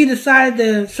she decided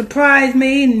to surprise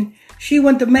me and she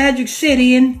went to Magic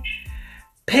City and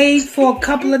paid for a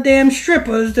couple of damn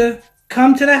strippers to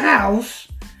come to the house.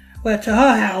 Well, to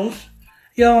her house.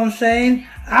 You know what I'm saying?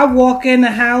 I walk in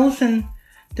the house and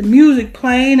the music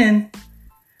playing and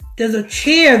there's a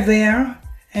chair there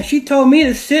and she told me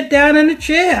to sit down in the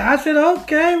chair. I said,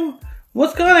 okay,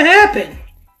 what's going to happen?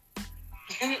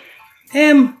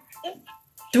 And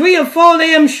 3 or 4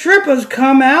 damn strippers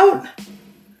come out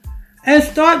and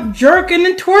start jerking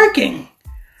and twerking.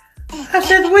 I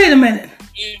said, wait a minute.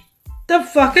 The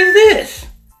fuck is this?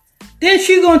 Then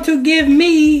she going to give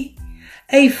me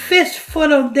a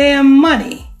fistful of damn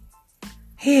money.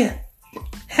 Here.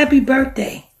 Happy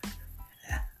birthday.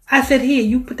 I said, here,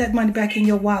 you put that money back in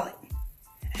your wallet.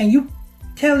 And you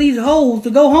tell these hoes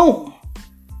to go home.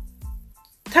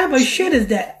 What type of shit is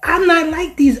that? I'm not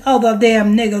like these other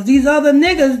damn niggas. These other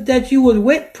niggas that you was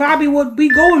with probably would be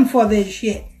going for this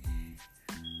shit.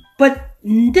 But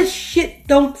this shit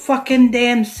don't fucking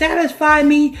damn satisfy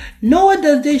me, nor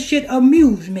does this shit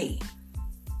amuse me.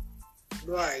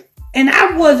 Right. And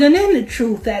I wasn't in the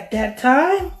truth at that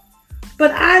time.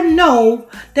 But I know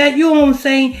that, you know what I'm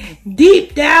saying,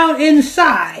 deep down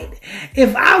inside,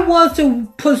 if I was to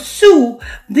pursue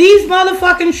these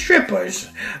motherfucking strippers,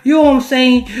 you know what I'm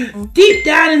saying, deep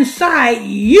down inside,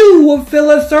 you would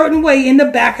feel a certain way in the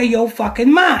back of your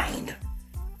fucking mind.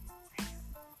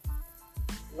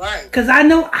 Right. Because I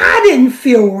know I didn't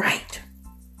feel right.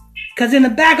 Because in the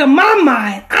back of my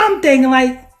mind, I'm thinking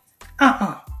like,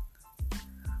 I'm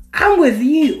with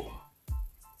you.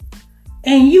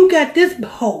 And you got this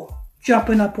hoe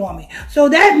jumping up on me. So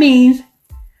that means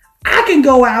I can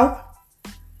go out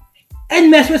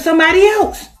and mess with somebody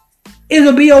else.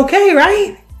 It'll be okay,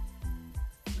 right?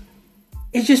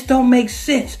 It just don't make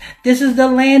sense. This is the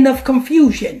land of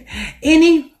confusion.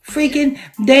 Any freaking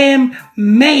damn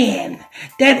man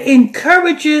that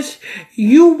encourages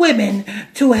you women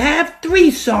to have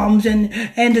threesomes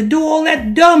and to do all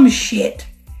that dumb shit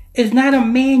is not a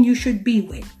man you should be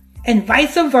with. And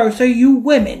vice versa, you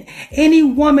women. Any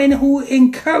woman who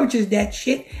encourages that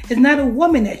shit is not a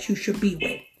woman that you should be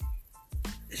with.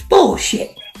 It's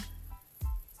bullshit.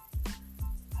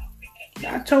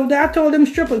 I told them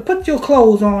strippers, put your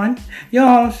clothes on, you know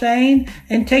what I'm saying,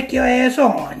 and take your ass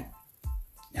on.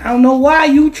 I don't know why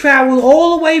you traveled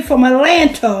all the way from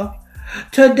Atlanta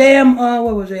to damn,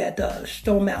 what was it at,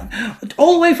 Stone Mountain.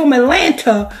 All the way from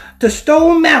Atlanta to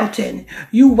Stone Mountain,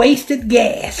 you wasted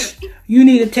gas. You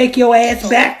need to take your ass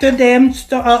back to damn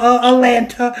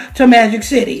Atlanta to Magic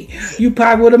City. You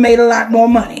probably would have made a lot more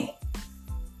money.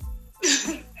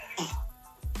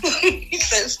 He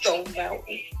said Stone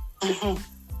Mountain.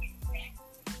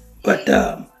 But,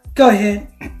 go ahead.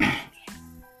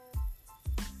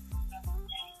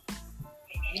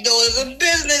 You know, it's a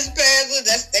business, Pastor.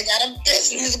 They got a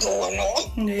business going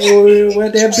on.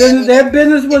 Well, their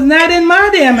business was not in my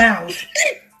damn house.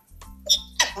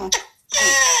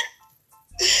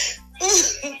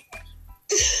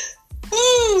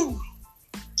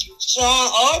 Sean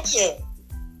Archer.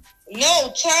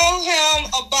 No, tell him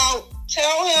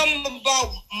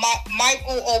about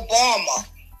Michael Obama.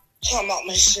 Tell about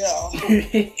Michelle.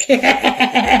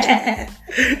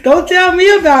 Don't tell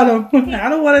me about him. I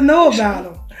don't want to know about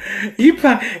him.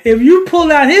 If you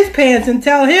pull out his pants and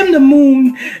tell him to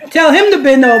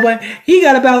bend over, he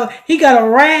got a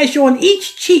rash on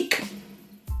each cheek.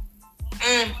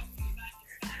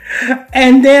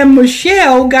 And then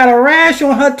Michelle got a rash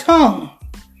on her tongue.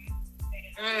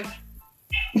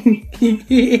 They're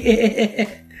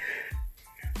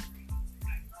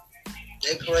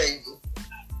crazy.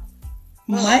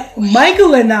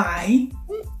 Michael and I.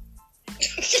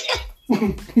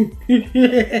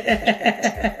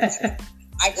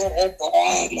 I go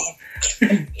Oklahoma.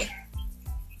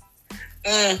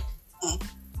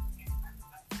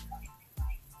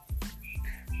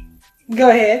 Go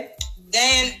ahead.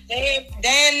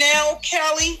 Danielle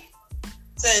Kelly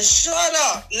Said, shut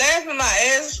up. Laughing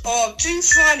my ass off. Too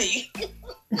funny.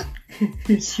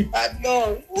 I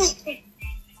know.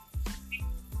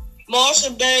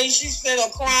 Marsha Bay, she sent a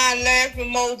crying,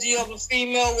 laughing emoji of a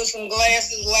female with some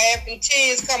glasses, laughing,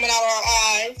 tears coming out her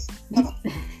eyes.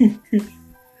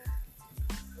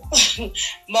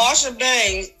 Marsha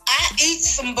Bangs, I eat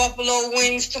some buffalo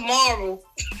wings tomorrow.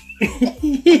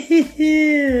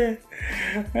 Yeah.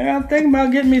 I'm thinking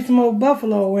about getting me some more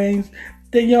buffalo wings.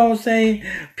 Then, you know what I'm saying?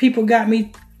 People got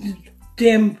me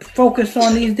damn focused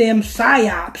on these damn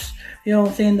psyops. You know what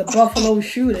I'm saying? The buffalo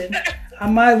shooting. I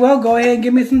might well go ahead and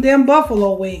give me some damn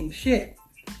buffalo wings. Shit.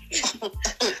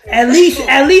 At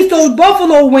least those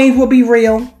buffalo wings will be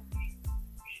real.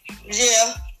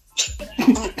 Yeah.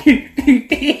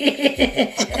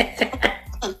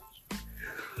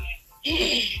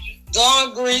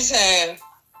 Dawn Greasham.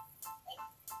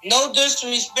 No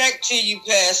disrespect to you,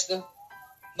 Pastor,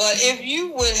 but if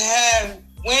you would have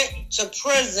went to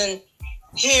prison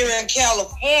here in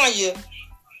California,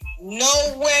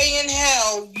 no way in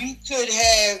hell you could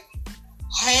have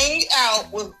hang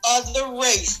out with other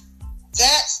race.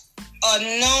 That's a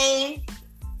known,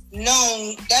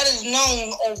 that is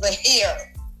known over here.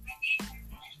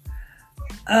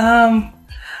 I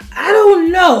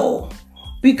don't know,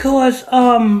 because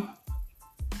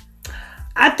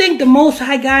I think the Most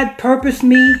High God purposed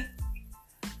me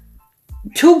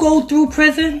to go through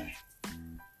prison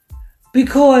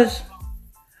because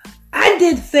I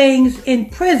did things in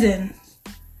prison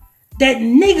that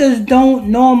niggas don't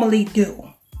normally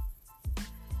do.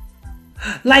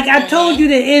 Like I told you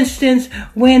the instance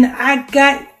when I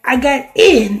got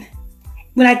in,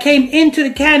 when I came into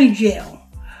the county jail,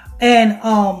 and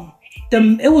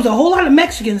it was a whole lot of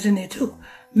Mexicans in there too.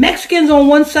 Mexicans on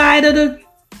one side of the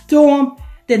dorm,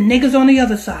 the niggas on the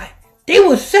other side. They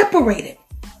were separated.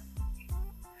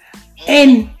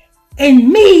 And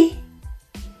me,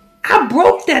 I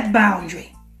broke that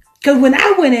boundary. Because when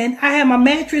I went in, I had my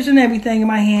mattress and everything in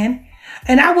my hand,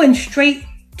 and I went straight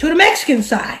to the Mexican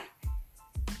side.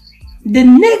 The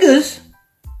niggas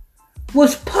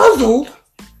was puzzled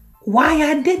why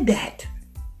I did that.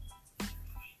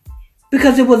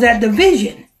 Because it was that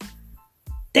division.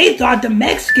 They thought the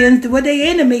Mexicans were their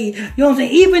enemy. You know what I'm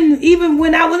saying? Even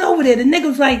when I was over there, the niggas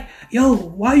was like, yo,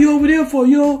 why you over there for?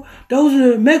 Yo, those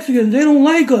are the Mexicans. They don't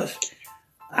like us.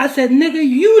 I said, nigga,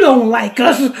 you don't like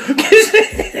us.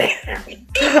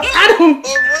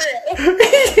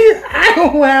 I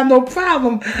don't have no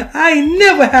problem. I ain't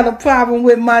never had a problem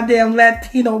with my damn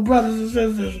Latino brothers and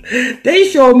sisters. They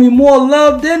showed me more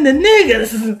love than the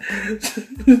niggas.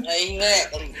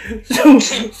 Exactly.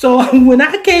 So when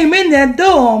I came in that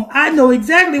dorm, I know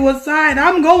exactly what side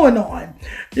I'm going on.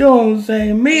 You know what I'm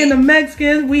saying? Me and the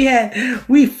Mexicans,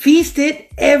 we feasted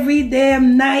every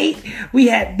damn night. We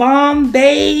had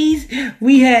Bombays.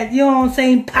 We had, you know what I'm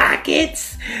saying,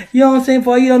 pockets. You know what I'm saying?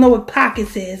 For you don't know what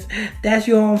pockets is. That's,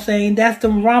 you know what I'm saying, that's the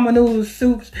ramen noodle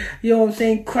soups. You know what I'm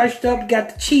saying? Crushed up, got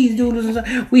the cheese doodles and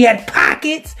stuff. We had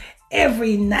pockets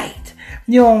every night.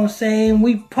 You know what I'm saying?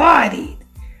 We partied.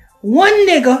 One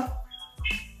nigga,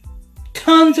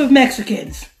 tons of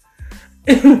Mexicans.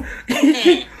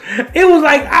 It was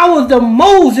like I was the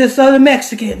Moses of the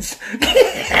Mexicans.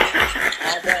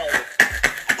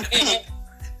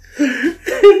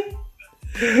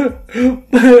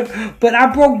 But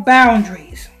I broke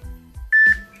boundaries.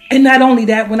 And not only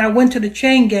that, when I went to the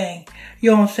chain gang,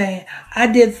 you know what I'm saying, I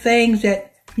did things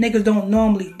that niggas don't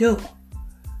normally do.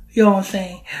 You know what I'm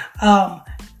saying?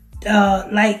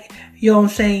 Like, you know what I'm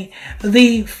saying,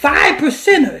 the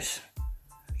 5%ers,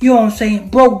 you know what I'm saying,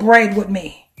 broke bread with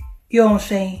me. You know what I'm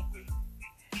saying?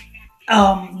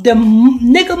 The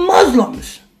nigga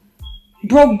Muslims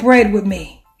broke bread with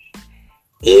me.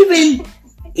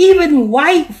 Even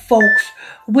white folks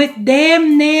with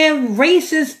damn near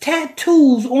racist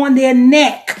tattoos on their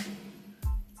neck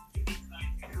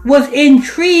was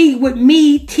intrigued with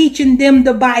me teaching them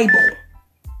the Bible.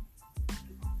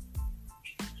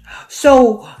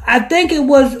 So I think it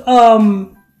was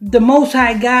the Most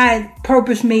High God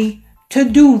purposed me to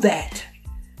do that.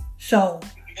 So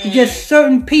just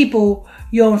certain people,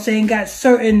 you know what I'm saying, got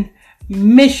certain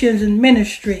missions and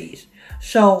ministries.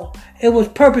 So it was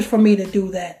purpose for me to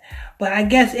do that. But I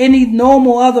guess any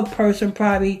normal other person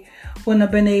probably wouldn't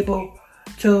have been able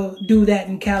to do that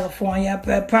in California.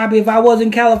 Probably if I was in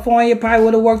California, probably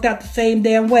would have worked out the same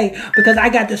damn way. Because I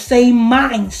got the same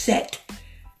mindset.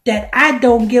 That I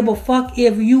don't give a fuck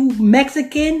if you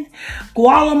Mexican,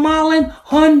 Guatemalan,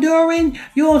 Honduran,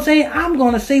 you know what I'm saying? I'm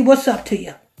going to say what's up to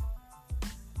you.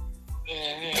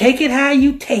 Take it how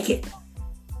you take it.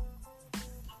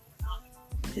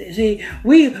 See,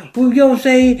 we you know what I'm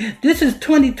saying? This is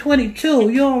 2022.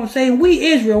 You know what I'm saying? We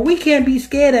Israel. We can't be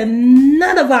scared of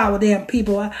none of our damn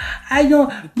people. I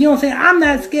don't. You know what I'm saying? I'm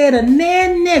not scared of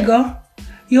nan nigger.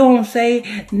 You know what I'm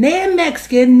saying? Nan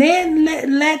Mexican, nan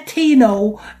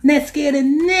Latino. Not scared of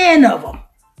none of them.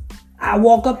 I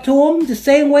walk up to them the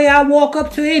same way I walk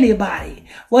up to anybody.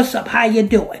 What's up? How you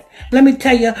doing? Let me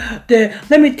tell you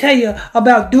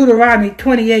about Deuteronomy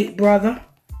 28, brother.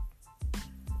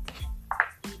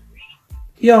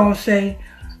 You know what I'm saying?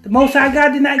 The Most High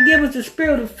God did not give us the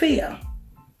spirit of fear.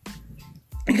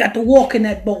 You got to walk in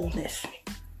that boldness.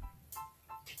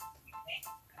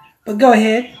 But go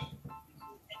ahead.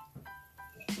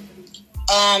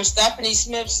 Stephanie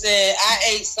Smith said, I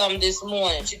ate some this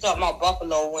morning. She talking about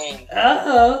buffalo wings.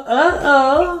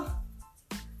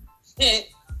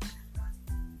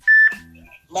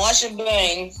 Marsha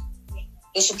Banks,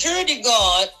 the security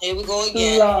guard, here we go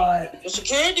again. Lord. The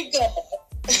security guard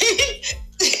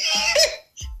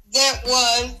that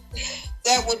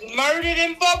was murdered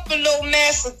in Buffalo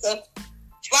Massacre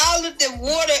followed the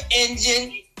water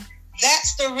engine.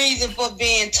 That's the reason for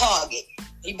being targeted.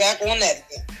 He back on that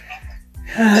again.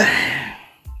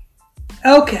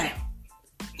 Okay.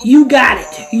 You got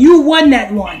it. You won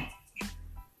that one.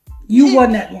 You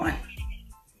won that one.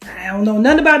 I don't know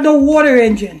nothing about no water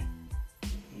engine.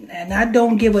 And I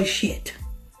don't give a shit.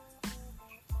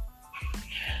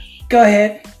 Go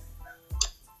ahead.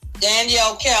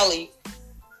 Danielle Kelly.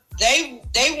 They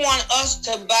want us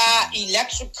to buy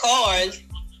electric cars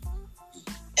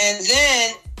and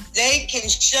then they can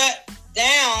shut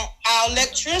down our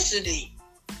electricity.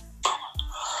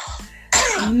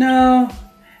 No,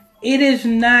 it is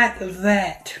not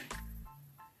that.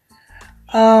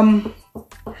 I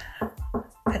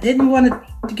didn't want to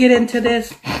get into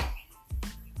this,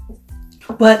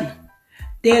 but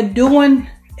they're doing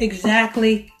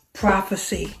exactly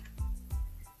prophecy.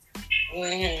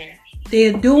 Mm-hmm.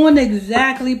 They're doing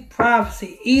exactly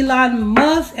prophecy. Elon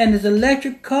Musk and his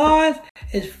electric cars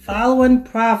is following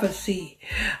prophecy.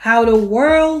 How the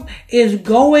world is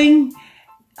going,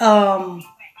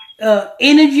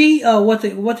 energy, what's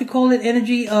it called?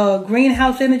 Energy,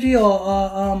 greenhouse energy,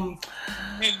 or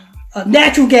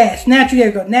natural gas.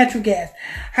 Natural gas.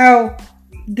 How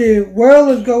the world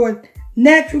is going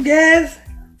natural gas.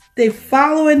 They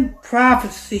following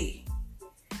prophecy.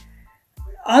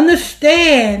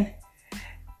 Understand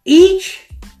each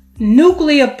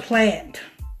nuclear plant.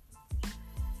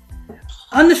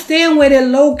 Understand where they're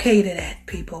located at,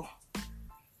 people.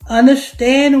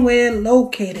 Understand where they're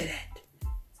located at.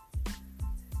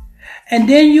 And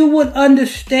then you would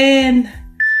understand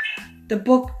the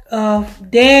book of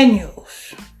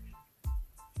Daniel's,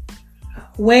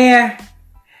 where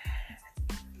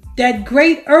that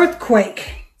great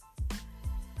earthquake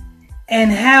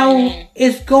and how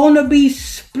it's going to be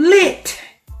split.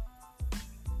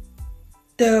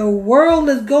 The world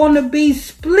is going to be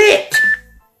split.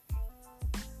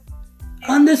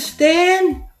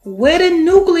 Understand where the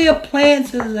nuclear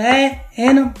plants is at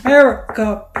in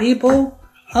America, people.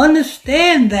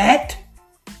 Understand that.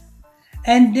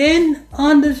 And then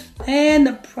understand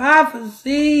the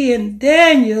prophecy in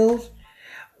Daniel's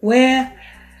where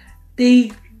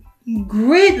the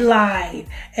grid line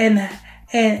and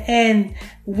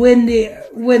when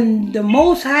the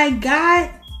Most High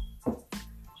God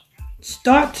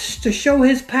starts to show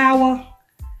his power,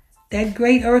 that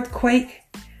great earthquake,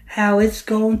 how it's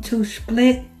going to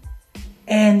split,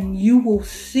 and you will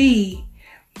see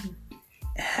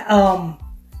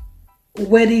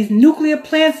where these nuclear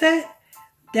plants at.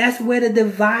 That's where the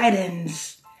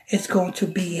dividends is going to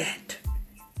be at.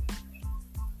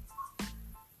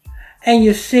 And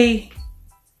you see,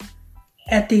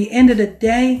 at the end of the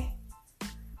day,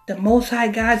 the Most High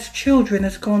God's children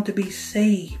is going to be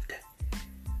saved.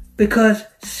 Because,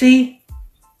 see,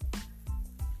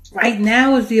 right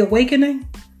now is the awakening.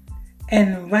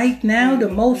 And right now, the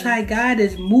Most High God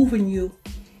is moving you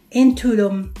into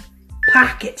them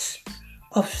pockets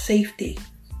of safety.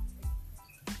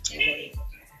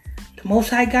 The Most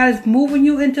High God is moving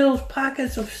you into those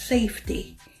pockets of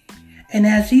safety. And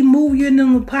as he moves you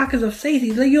into the pockets of safety,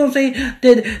 you know what I'm saying?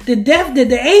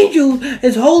 The angel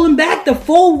is holding back the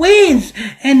four winds.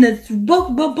 And the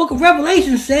book of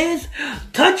Revelation says,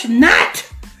 touch not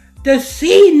the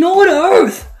sea nor the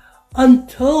earth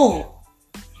until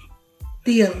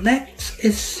the elect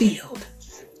is sealed.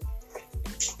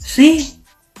 See?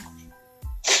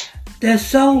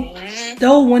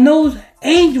 When those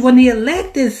angels, when the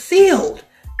elect is sealed,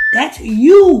 that's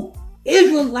you,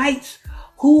 Israelites,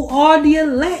 who are the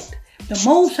elect. The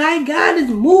Most High God is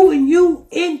moving you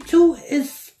into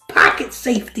his pocket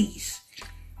safeties.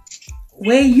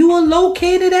 where you are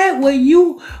located at,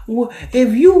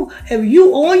 if you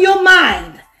on your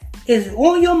mind, it's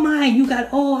on your mind. You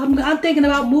got, I'm thinking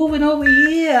about moving over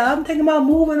here. I'm thinking about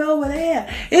moving over there.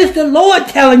 It's the Lord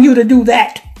telling you to do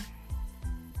that.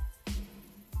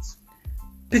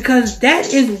 Because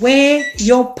that is where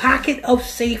your pocket of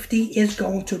safety is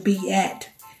going to be at.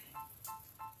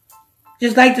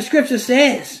 Just like the scripture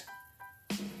says,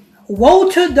 woe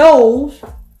to those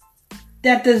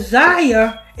that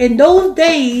desire in those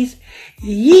days,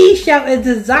 ye shall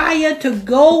desire to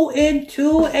go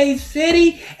into a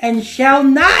city and shall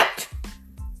not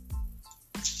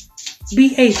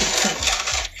be able to.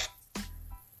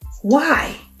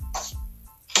 Why?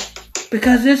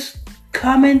 Because it's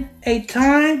coming a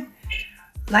time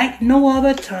like no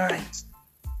other time.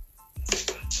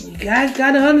 You guys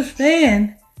got to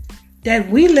understand that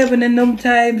we living in them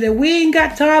times that we ain't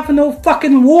got time for no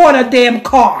fucking water damn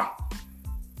car.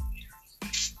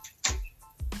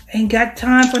 Ain't got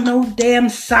time for no damn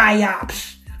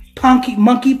psyops,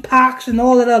 monkey pox, and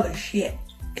all that other shit.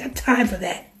 Got time for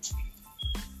that.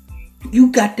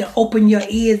 You got to open your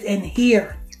ears and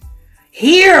hear.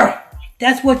 Hear!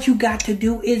 That's what you got to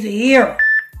do, is hear.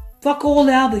 Fuck all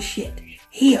the other shit.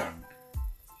 Hear.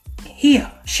 Hear.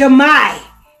 Shammai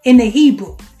in the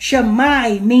Hebrew.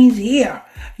 Shammai means hear.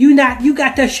 You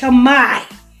got to shammai.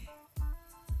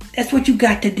 That's what you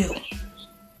got to do.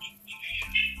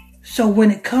 So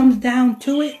when it comes down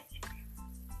to it,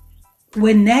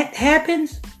 when that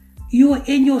happens, you are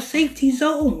in your safety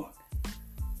zone.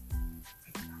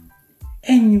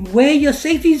 And where your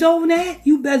safety zone at,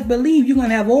 you best believe you're going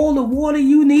to have all the water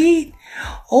you need,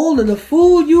 all of the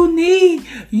food you need.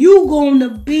 You're going to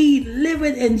be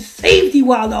living in safety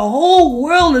while the whole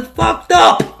world is fucked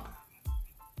up.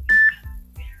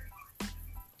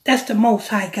 That's the Most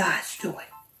High God's doing.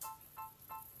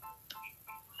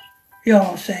 You know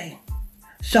what I'm saying?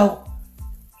 So,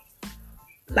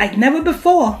 like never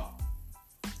before,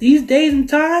 these days and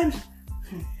times,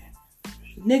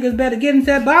 niggas better get into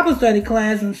that Bible study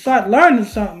class and start learning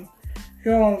something.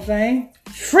 You know what I'm saying?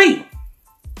 It's free.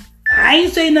 I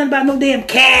ain't saying nothing about no damn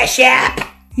Cash App.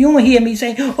 You don't hear me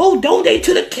saying, donate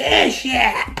to the Cash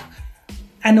App.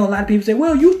 I know a lot of people say,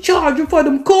 well, you charging for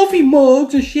them coffee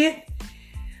mugs and shit.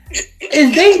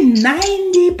 Is they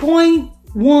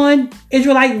 90.1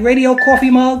 Israelite radio coffee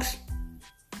mugs?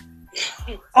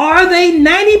 Are they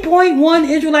 90.1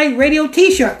 Israelite radio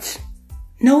t-shirts?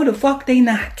 No, the fuck they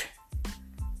not.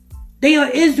 They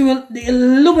are the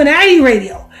Illuminati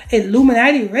radio.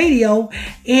 Illuminati radio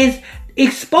is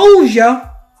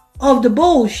exposure of the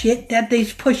bullshit that they're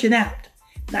pushing out.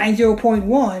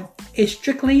 90.1 is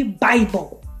strictly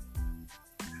Bible.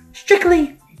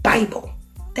 Strictly Bible.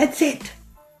 That's it.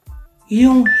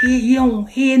 You don't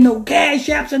hear no Cash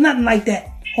Apps or nothing like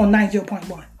that on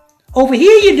 90.1. Over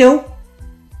here you do.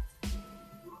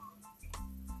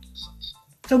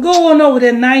 So go on over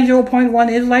there, 90.1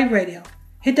 Israelite Radio.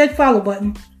 Hit that follow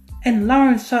button and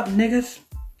learn something, niggas.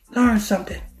 Learn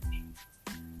something.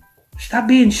 Stop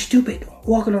being stupid,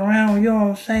 walking around, you know what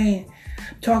I'm saying,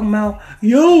 talking about,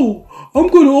 yo, I'm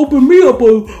going to open me up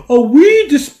a weed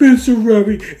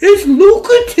dispensary. It's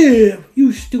lucrative.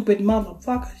 You stupid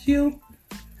motherfuckers, you.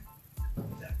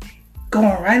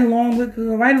 Going right along with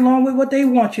what they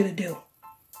want you to do.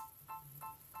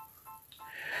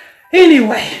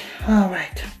 Anyway, all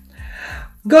right.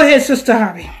 Go ahead, Sister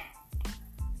Harvey.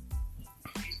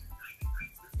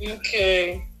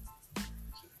 Okay.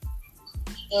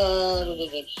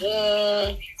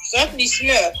 Stephanie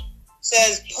Smith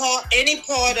says any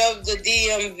part of the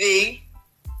DMV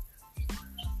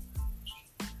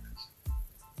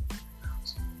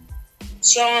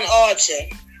Sean Archer.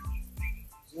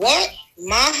 What?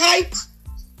 My Heights?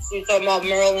 She's talking about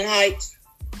Maryland Heights.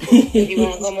 If you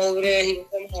want to come over there, he can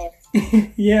come home.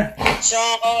 Yeah.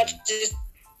 Sean Archer,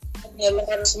 a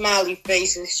lot of smiley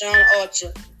faces. Sean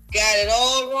Archer got it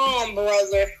all wrong,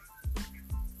 brother.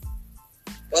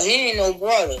 Well, he ain't no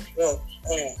brother. Well,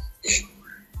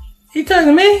 He talking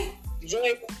to me? He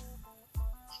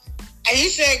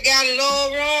said got it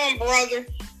all wrong, brother.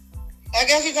 I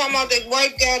guess he's talking about that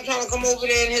white guy trying to come over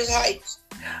there in his Heights.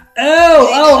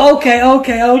 Okay.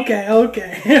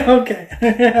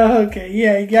 Okay,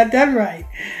 yeah, you got that right.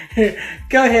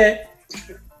 Go ahead.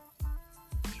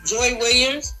 Joy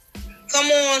Williams. Come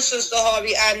on, Sister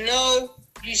Harvey. I know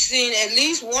you've seen at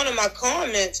least one of my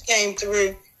comments came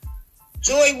through.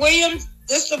 Joy Williams,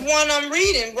 this is the one I'm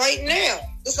reading right now.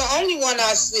 It's the only one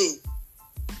I see.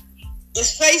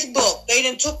 It's Facebook. They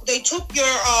took your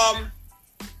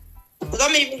but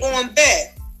I'm even going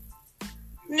back.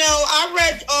 No, I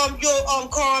read your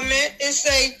comment. It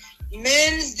say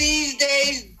men's these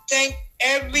days think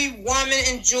every woman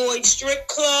enjoys strip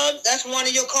clubs. That's one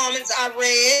of your comments I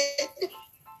read.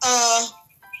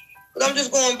 But I'm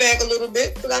just going back a little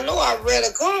bit because I know I read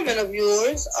a comment of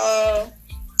yours. Let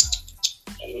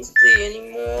me see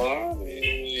any more.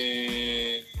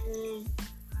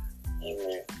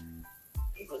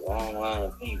 A long line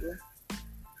of people.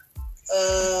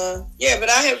 Yeah, but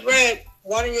I have read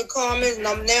one of your comments, and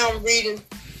I'm reading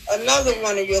another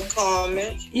one of your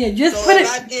comments. Yeah, just so put it.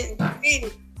 I didn't read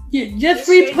it. Yeah, just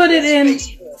re-put it in,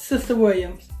 Facebook. Sister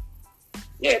Williams.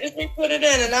 Yeah, just re-put it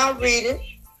in, and I'll read it.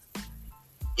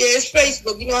 Yeah, it's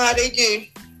Facebook. You know how they do.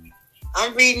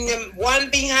 I'm reading them one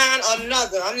behind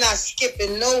another. I'm not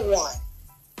skipping no one.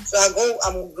 So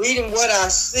I'm reading what I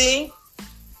see.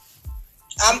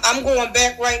 I'm going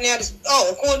back right now.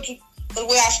 According to the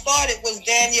way I started was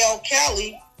Danielle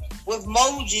Kelly with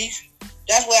emojis.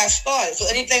 That's where I started. So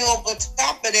anything over the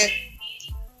top of that,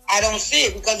 I don't see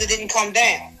it because it didn't come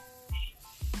down.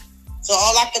 So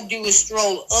all I can do is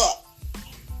stroll up.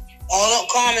 All the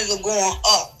comments are going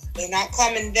up. They're not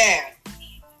coming down.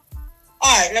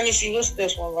 All right, let me see. What's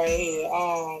this one right here?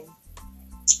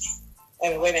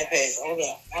 Wait a minute, page. Hold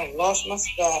on. I lost my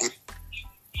stuff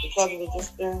because of the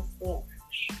distance.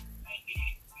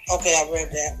 Okay, I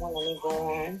read that one. Let me go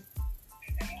on.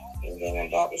 And then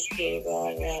about the spirit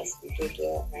God, yes, we did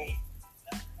that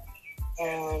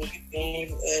one.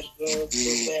 James Edwards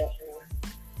did that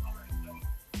one.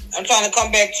 I'm trying to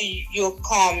come back to your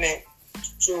comment,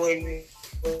 Joy.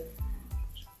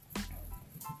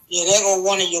 Yeah, there go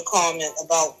one of your comments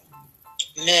about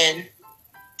men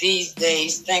these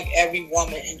days think every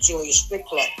woman enjoys a strip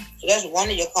club. So that's one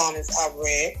of your comments I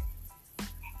read.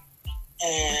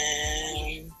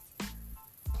 And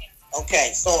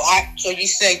okay, so you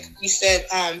said you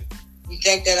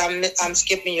think that I'm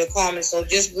skipping your comments, so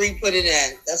just re-put it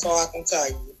in. That's all I can tell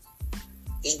you.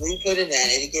 Just re-put it in,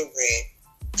 it'll get read.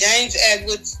 James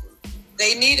Edwards,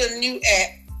 they need a new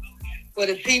app for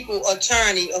the people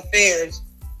attorney affairs.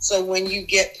 So when you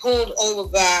get pulled over,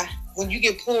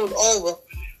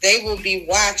 they will be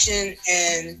watching,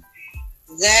 and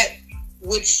that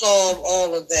would solve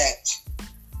all of that.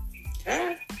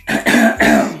 Huh?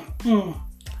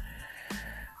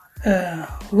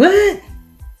 What?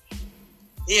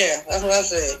 Yeah, that's what I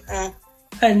said. Huh?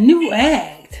 A new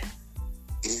act.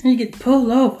 You get pulled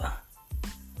over.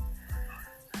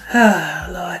 Ah,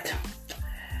 Lord.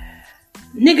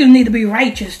 Niggas need to be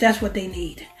righteous. That's what they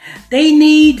need. They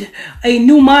need a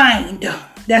new mind.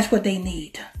 That's what they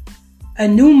need. A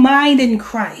new mind in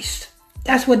Christ.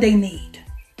 That's what they need.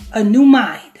 A new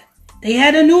mind. They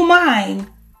had a new mind.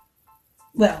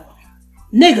 Well,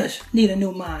 niggas need a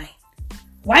new mind.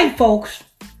 White folks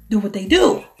do what they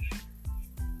do.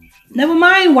 Never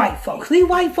mind white folks. Leave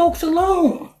white folks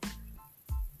alone.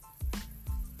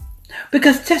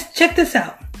 Because just check this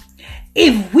out.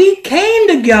 If we came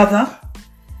together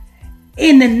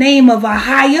in the name of a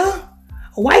higher,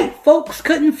 white folks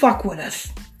couldn't fuck with us.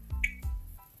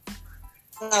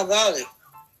 How about it?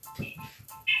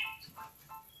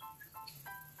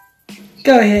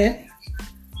 Go ahead.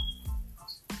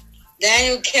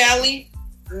 Daniel Kelly,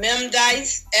 Mem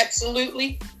Dice,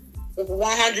 absolutely, with a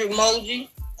 100 emoji.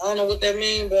 I don't know what that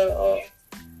means, but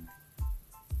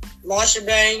Marsha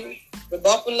Bain, the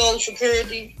Buffalo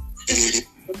security.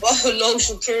 The Buffalo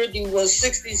security was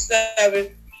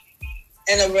 67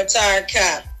 and a retired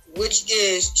cop, which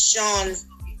is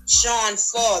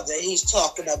Sean's father he's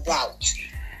talking about.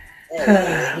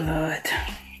 Oh, Lord.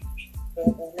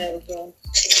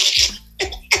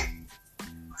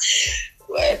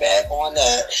 Way back on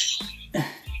that.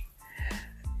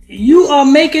 You are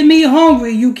making me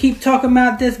hungry. You keep talking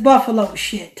about this buffalo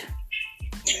shit.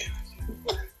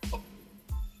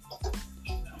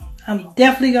 I'm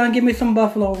definitely gonna give me some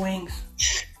buffalo wings.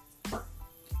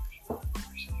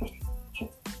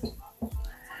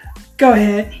 Go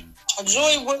ahead.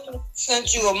 Joy Williams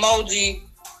sent you an emoji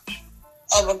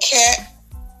of a cat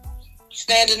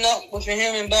standing up with a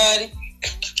human body.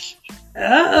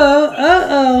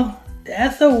 Uh-oh.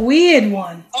 That's a weird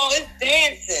one. Oh, it's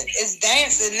dancing. It's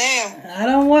dancing now. I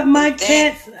don't want my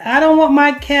cats.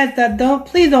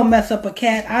 Please don't mess up a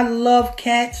cat. I love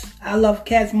cats. I love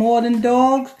cats more than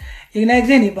dogs. You can ask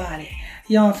anybody.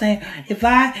 You know what I'm saying? If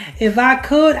I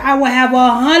could, I would have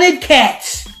 100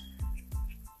 cats.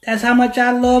 That's how much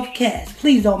I love cats.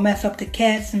 Please don't mess up the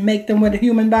cats and make them with the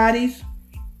human bodies.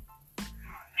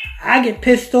 I get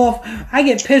pissed off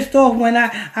when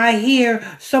I hear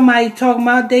somebody talking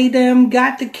about they them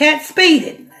got the cat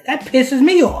spaded. That pisses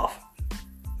me off.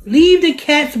 Leave the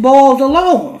cat's balls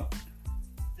alone.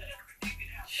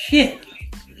 Shit.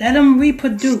 Let them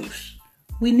reproduce.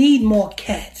 We need more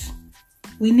cats.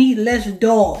 We need less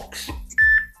dogs.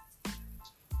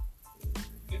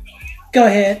 Go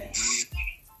ahead.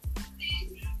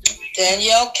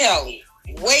 Danielle Kelly.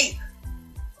 Wait.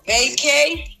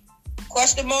 Vacay?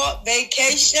 Question mark.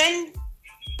 Vacation?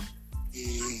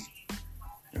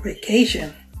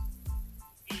 Vacation.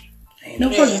 Ain't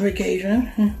no fucking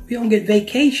vacation. We don't get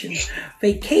vacation.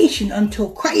 Vacation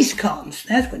until Christ comes.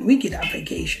 That's when we get our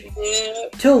vacation. Yeah.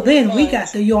 Till then, we got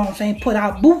to, you know what I'm saying, put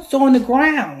our boots on the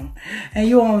ground. And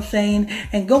you know what I'm saying,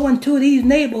 and go into these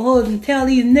neighborhoods and tell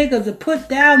these niggas to put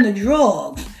down the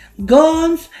drugs,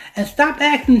 guns, and stop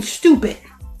acting stupid.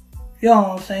 You know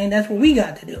what I'm saying? That's what we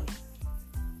got to do.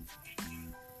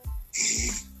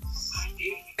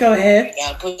 Go ahead.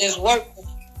 Gotta put this work.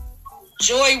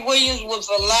 Joy Williams with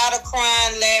a lot of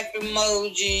crying, laughing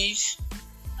emojis.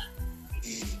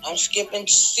 I'm skipping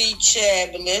to C.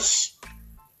 Chablis.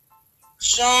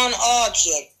 Sean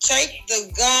Archer. Take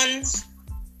the guns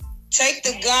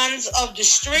of the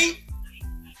street.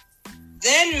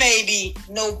 Then maybe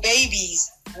no babies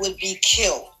would be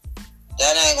killed.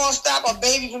 That ain't gonna stop a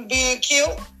baby from being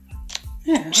killed.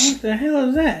 Yeah, what the hell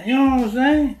is that? You know what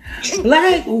I'm saying?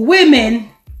 Black women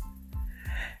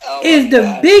is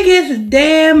the biggest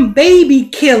damn baby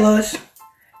killers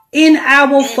in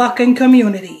our fucking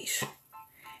communities.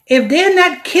 If they're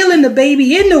not killing the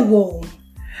baby in the womb,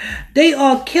 they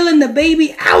are killing the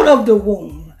baby out of the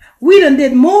womb. We done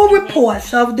did more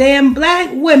reports of damn black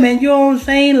women, you know what I'm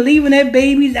saying, leaving their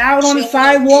babies out on the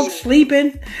sidewalk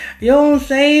sleeping, you know what I'm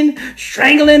saying,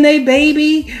 strangling their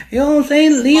baby, you know what I'm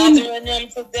saying, leaving them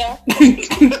to death. Yeah,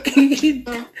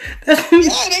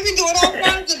 they be doing all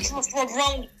kinds of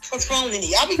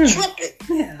profanity. I be tripping.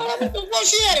 Yeah. Well,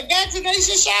 she had a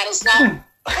vaccination shot or something.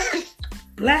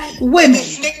 Black women.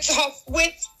 Flicked her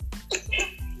switch.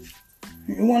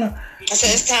 You wanna? I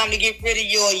said it's time to get rid of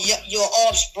your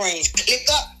offsprings. Click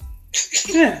up.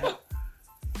 Yeah.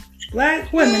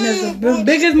 Black women is the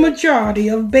biggest majority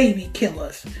of baby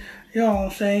killers. You know what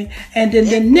I'm saying? And then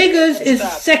the niggas is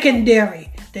secondary.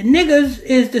 The niggas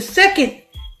is the second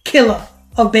killer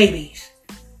of babies.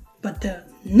 But the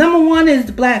number one is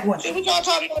the black women. See, what y'all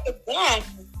talking about the guns?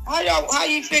 How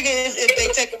you figure if they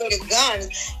take away the guns?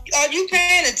 Are you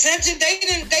paying attention? They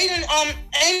didn't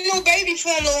ain't no baby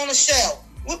formula on the shelf.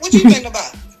 What you think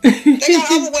about? They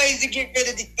got other ways to get rid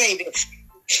of the babies.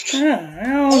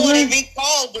 Yeah, or they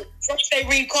recalled it. First they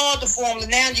recalled the formula.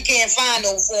 Now you can't find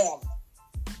no formula.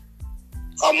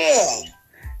 Come on.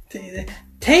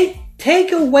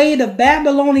 Take away the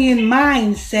Babylonian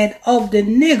mindset of the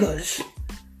niggas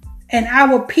and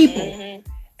our people,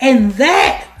 and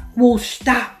that will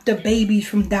stop the babies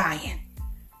from dying.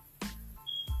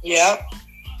 Yep.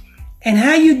 And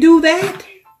how you do that?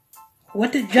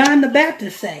 What did John the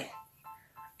Baptist say?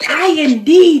 I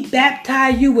indeed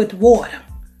baptize you with water,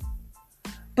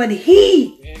 but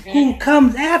he who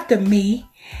comes after me,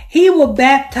 he will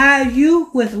baptize you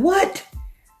with what?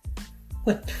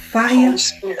 With fire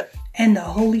and the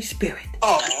Holy Spirit.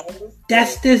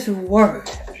 That's this word.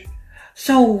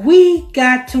 So we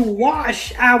got to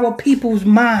wash our people's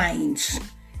minds.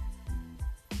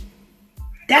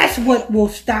 That's what will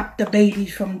stop the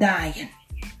babies from dying.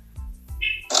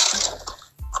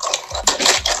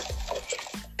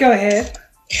 Go ahead.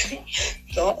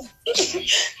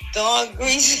 Don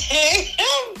Grease said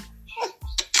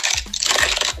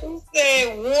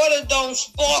water don't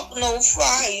spark no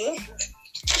fire.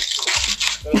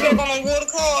 They gonna water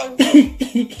cars.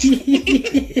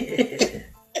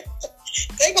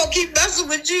 They gonna keep messing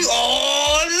with you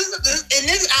all this in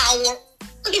this hour.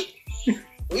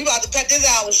 We about to cut this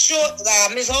hour short because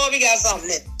Miss Harvey got something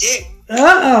to do.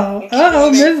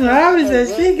 Miss Harvey said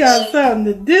she got something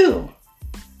to do.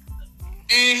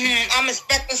 I'm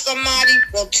expecting somebody.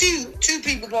 Well, two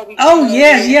people gonna be. Oh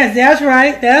yes, that's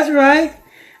right.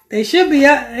 They should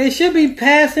be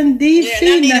passing DC. Yeah, and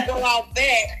I need to go out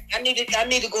back. I need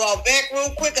to go out back real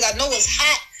quick because I know it's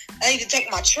hot. I need to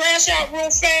take my trash out real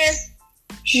fast.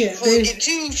 Yeah, before it get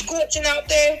too scorching out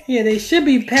there. Yeah, they should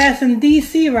be passing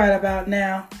DC right about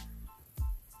now.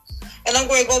 And I'm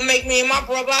going to go make me and my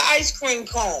brother an ice cream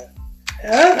cone.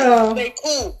 They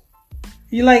cool.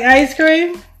 You like ice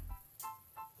cream?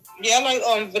 Yeah, I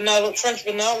like vanilla, French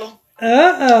vanilla.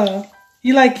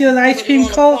 You like your ice cream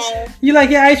cold? You like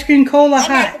your ice cream cold or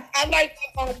hot? I like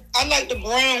the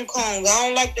brown cones. I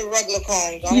don't like the regular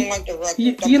cones. I don't like the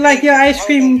regular. You like your ice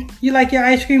cream? You like your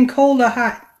ice cream cold or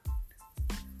hot?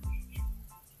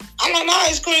 I like my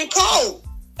ice cream cold.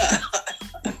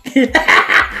 Who eat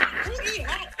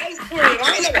hot ice cream?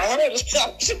 I ain't never heard of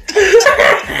stuff.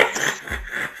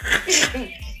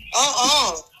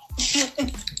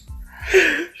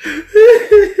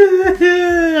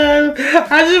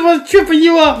 I I just was tripping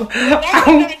you up. The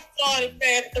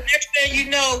next thing you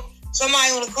know,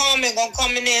 somebody on the comment gonna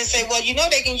come in there and say, "Well, you know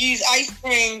they can use ice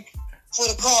cream for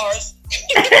the cars."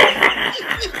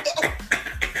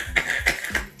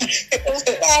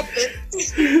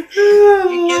 You're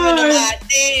giving them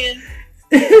ideas.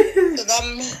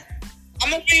 I'm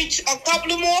gonna read a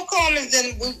couple of more comments,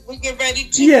 and we get ready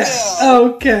to.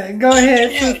 Okay. Go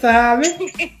ahead, Sister Harvey.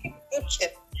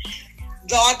 Okay.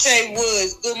 Dante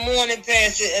Woods, good morning,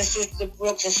 Pastor and Sister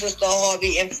Brooks and Sister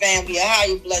Harvey and family. How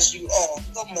you bless you all.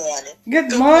 Good morning.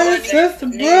 Good morning, Sister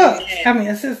Brooks. I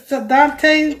mean, Sister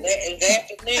Dante. It's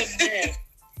afternoon.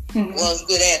 Well, it's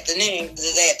good afternoon because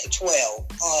it's after 12.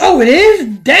 Oh, it is?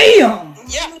 Damn.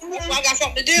 Yeah, I got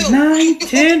something to do. 9,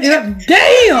 10,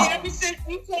 damn. Ever since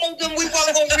we told them we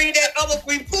wasn't going to read that other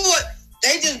report,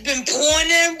 they just been pouring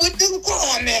in with the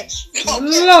comments.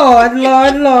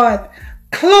 Lord.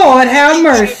 Claude, have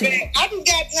mercy. I just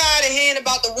got tired of hearing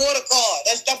about the water card.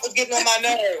 That stuff was getting on my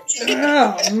nerves.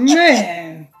 Oh,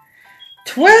 man.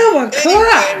 12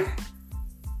 o'clock. Anyway,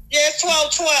 yeah, it's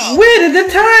 12:12. Where did the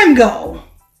time go?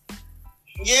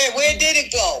 Yeah, where did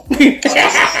it go?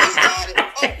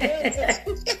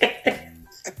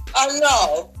 I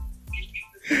know.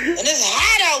 And it's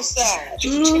hot outside.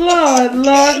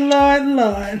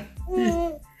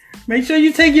 Lord. Make sure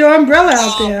you take your umbrella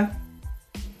out there.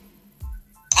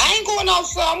 I ain't going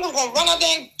outside. I'm just going to run out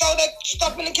there and throw that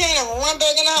stuff in the can and run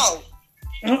back in the house.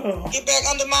 Uh-oh. Get back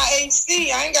under my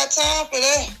AC. I ain't got time for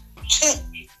that.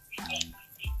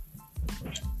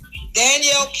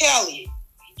 Danielle Kelly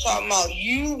talking about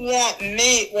you want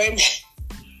me. Wait a minute.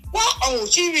 What? Oh,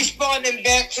 she responding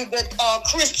back to the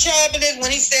Chris Chamberlain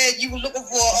when he said you were looking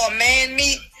for man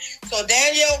meat. So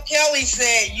Danielle Kelly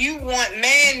said you want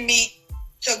man meat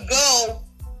to go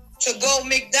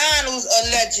McDonald's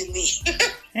allegedly.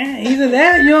 Yeah, either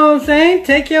that, you know what I'm saying?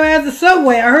 Take your ass to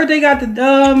Subway. I heard they got the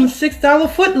 $6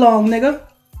 foot long, nigga.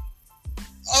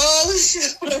 Oh,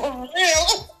 shit, for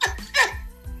real?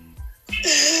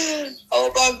 Oh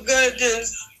my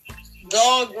goodness.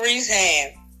 Dog grease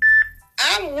ham.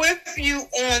 I'm with you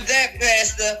on that,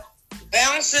 Pastor.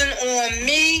 Bouncing on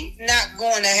me, not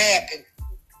going to happen.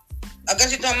 I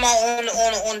guess you're talking about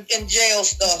on in jail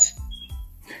stuff.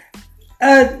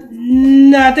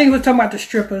 No, I think he was talking about the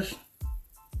strippers.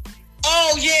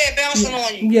 Oh yeah, bouncing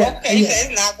on you. Yeah, okay, yeah. so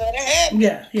it's not going to happen.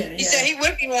 Yeah. He said he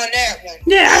with you on that one.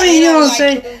 Yeah, I mean, you know what I'm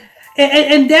saying?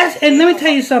 And let me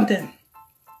tell you something.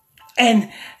 And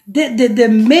the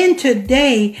men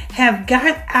today have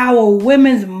got our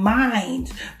women's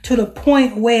minds to the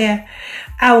point where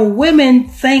our women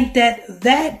think that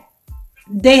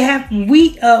they have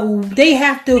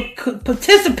to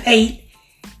participate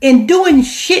in doing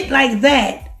shit like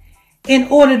that in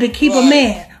order to keep a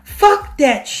man. Fuck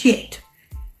that shit.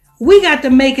 We got to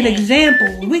make an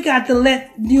example. We got to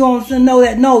let know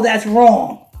that no, that's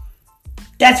wrong.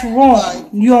 That's wrong.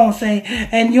 You know what I'm saying?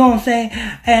 And you know what I'm saying?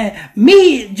 And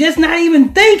me just not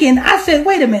even thinking, I said,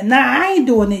 wait a minute, nah, I ain't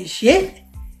doing this shit.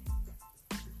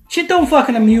 Shit don't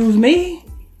fucking amuse me.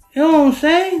 You know what I'm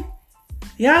saying?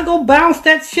 Y'all go bounce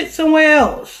that shit somewhere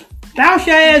else. Bounce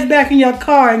your ass back in your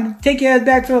car and take your ass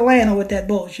back to Atlanta with that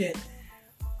bullshit.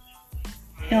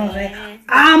 You know what I'm saying?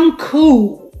 I'm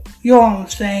cool. You know what I'm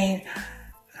saying?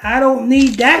 I don't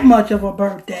need that much of a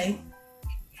birthday.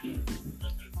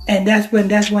 And that's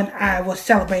when I was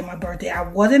celebrating my birthday. I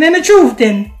wasn't in the truth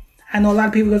then. I know a lot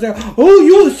of people gonna say, oh,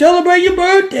 you was celebrating your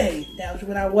birthday. That was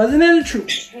when I wasn't in the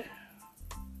truth.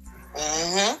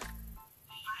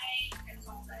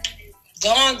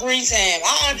 Don Greasham,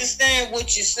 I understand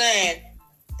what you're saying,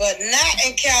 but not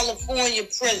in California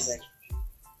prison.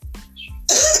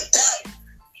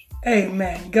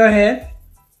 Amen. Go ahead.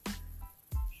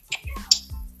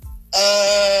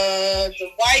 The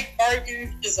white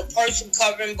burden is a person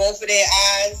covering both of their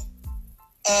eyes.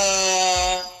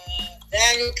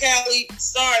 Daniel Kelly,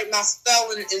 sorry, my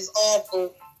spelling is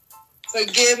awful.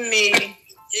 Forgive me.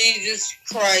 Jesus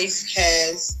Christ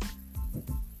has.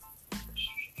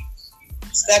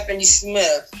 Stephanie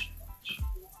Smith.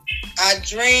 I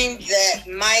dreamed that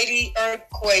mighty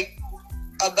earthquake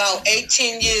about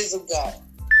 18 years ago.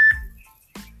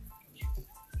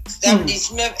 Stephanie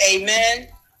Smith, amen.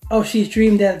 Oh, she's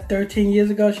dreamed that 13 years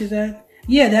ago, she said?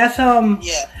 Yeah, that's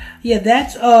Yeah,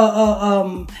 that's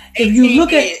if you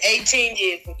look at 18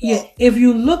 years ago. Yeah, if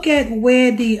you look at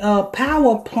where the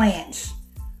power plants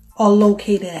are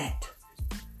located at,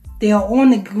 they are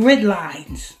on the grid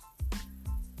lines.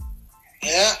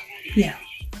 Yeah. Yeah.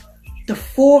 The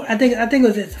four, I think it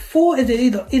was four. Is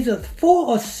it 4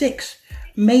 or 6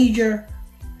 major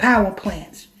power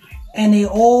plants, and they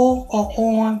all are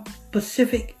on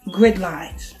Pacific grid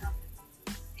lines.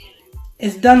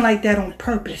 It's done like that on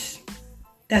purpose.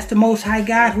 That's the Most High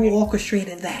God who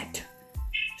orchestrated that.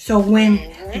 So when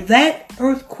that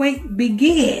earthquake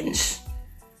begins,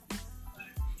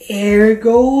 here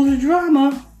goes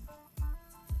drama.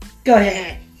 Go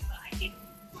ahead.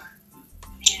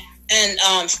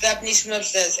 And Stephanie Smith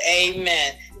says,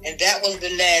 amen. And that was the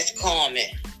last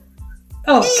comment.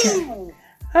 Okay.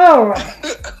 All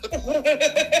right.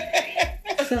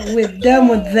 So we're done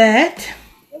with that.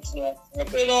 Let's not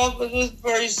flip it off of this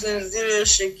person's ear,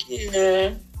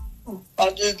 Shakira.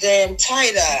 About this damn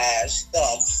tie-dye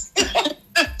stuff.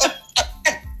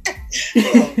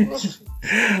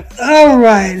 All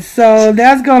right, so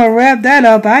that's gonna wrap that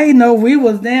up. I didn't know we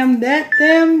was damn.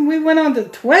 We went on to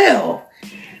 12.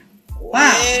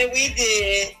 Wow. Yeah,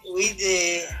 we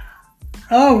did.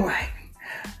 All right.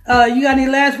 You got any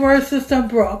last words, Sister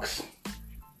Brooks?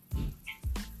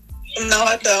 No,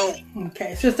 I don't.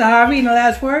 Okay, Sister Harvey, any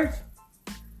last words?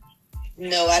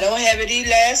 No, I don't have any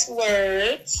last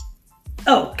words.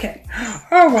 Okay.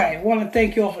 All right. I want to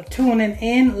thank you all for tuning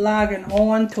in, logging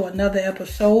on to another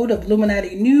episode of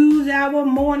Illuminati News Hour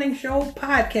Morning Show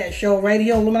Podcast Show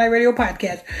Radio, Illuminati Radio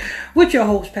Podcast, with your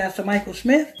host, Pastor Michael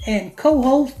Smith, and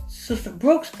co-host, Sister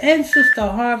Brooks and Sister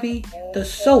Harvey, the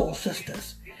Soul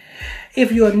Sisters.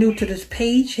 If you are new to this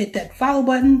page, hit that follow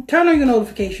button, turn on your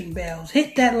notification bells,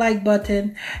 hit that like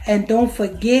button, and don't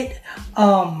forget,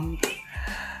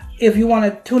 if you want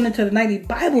to tune into the nightly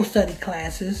Bible study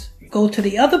classes, go to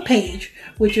the other page,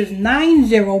 which is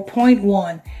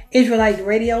 90.1 Israelite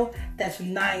Radio. That's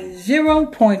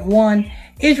 90.1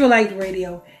 Israelite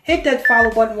Radio. Hit that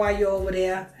follow button while you're over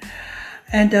there.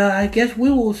 And I guess we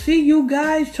will see you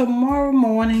guys tomorrow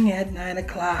morning at 9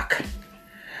 o'clock.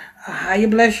 You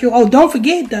bless you. Oh, don't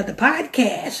forget that the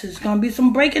podcast. There's going to be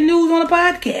some breaking news on the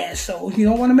podcast. So you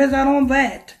don't want to miss out on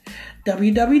that.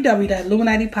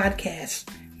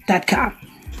 www.illuminatipodcast.com.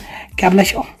 God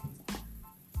bless you all.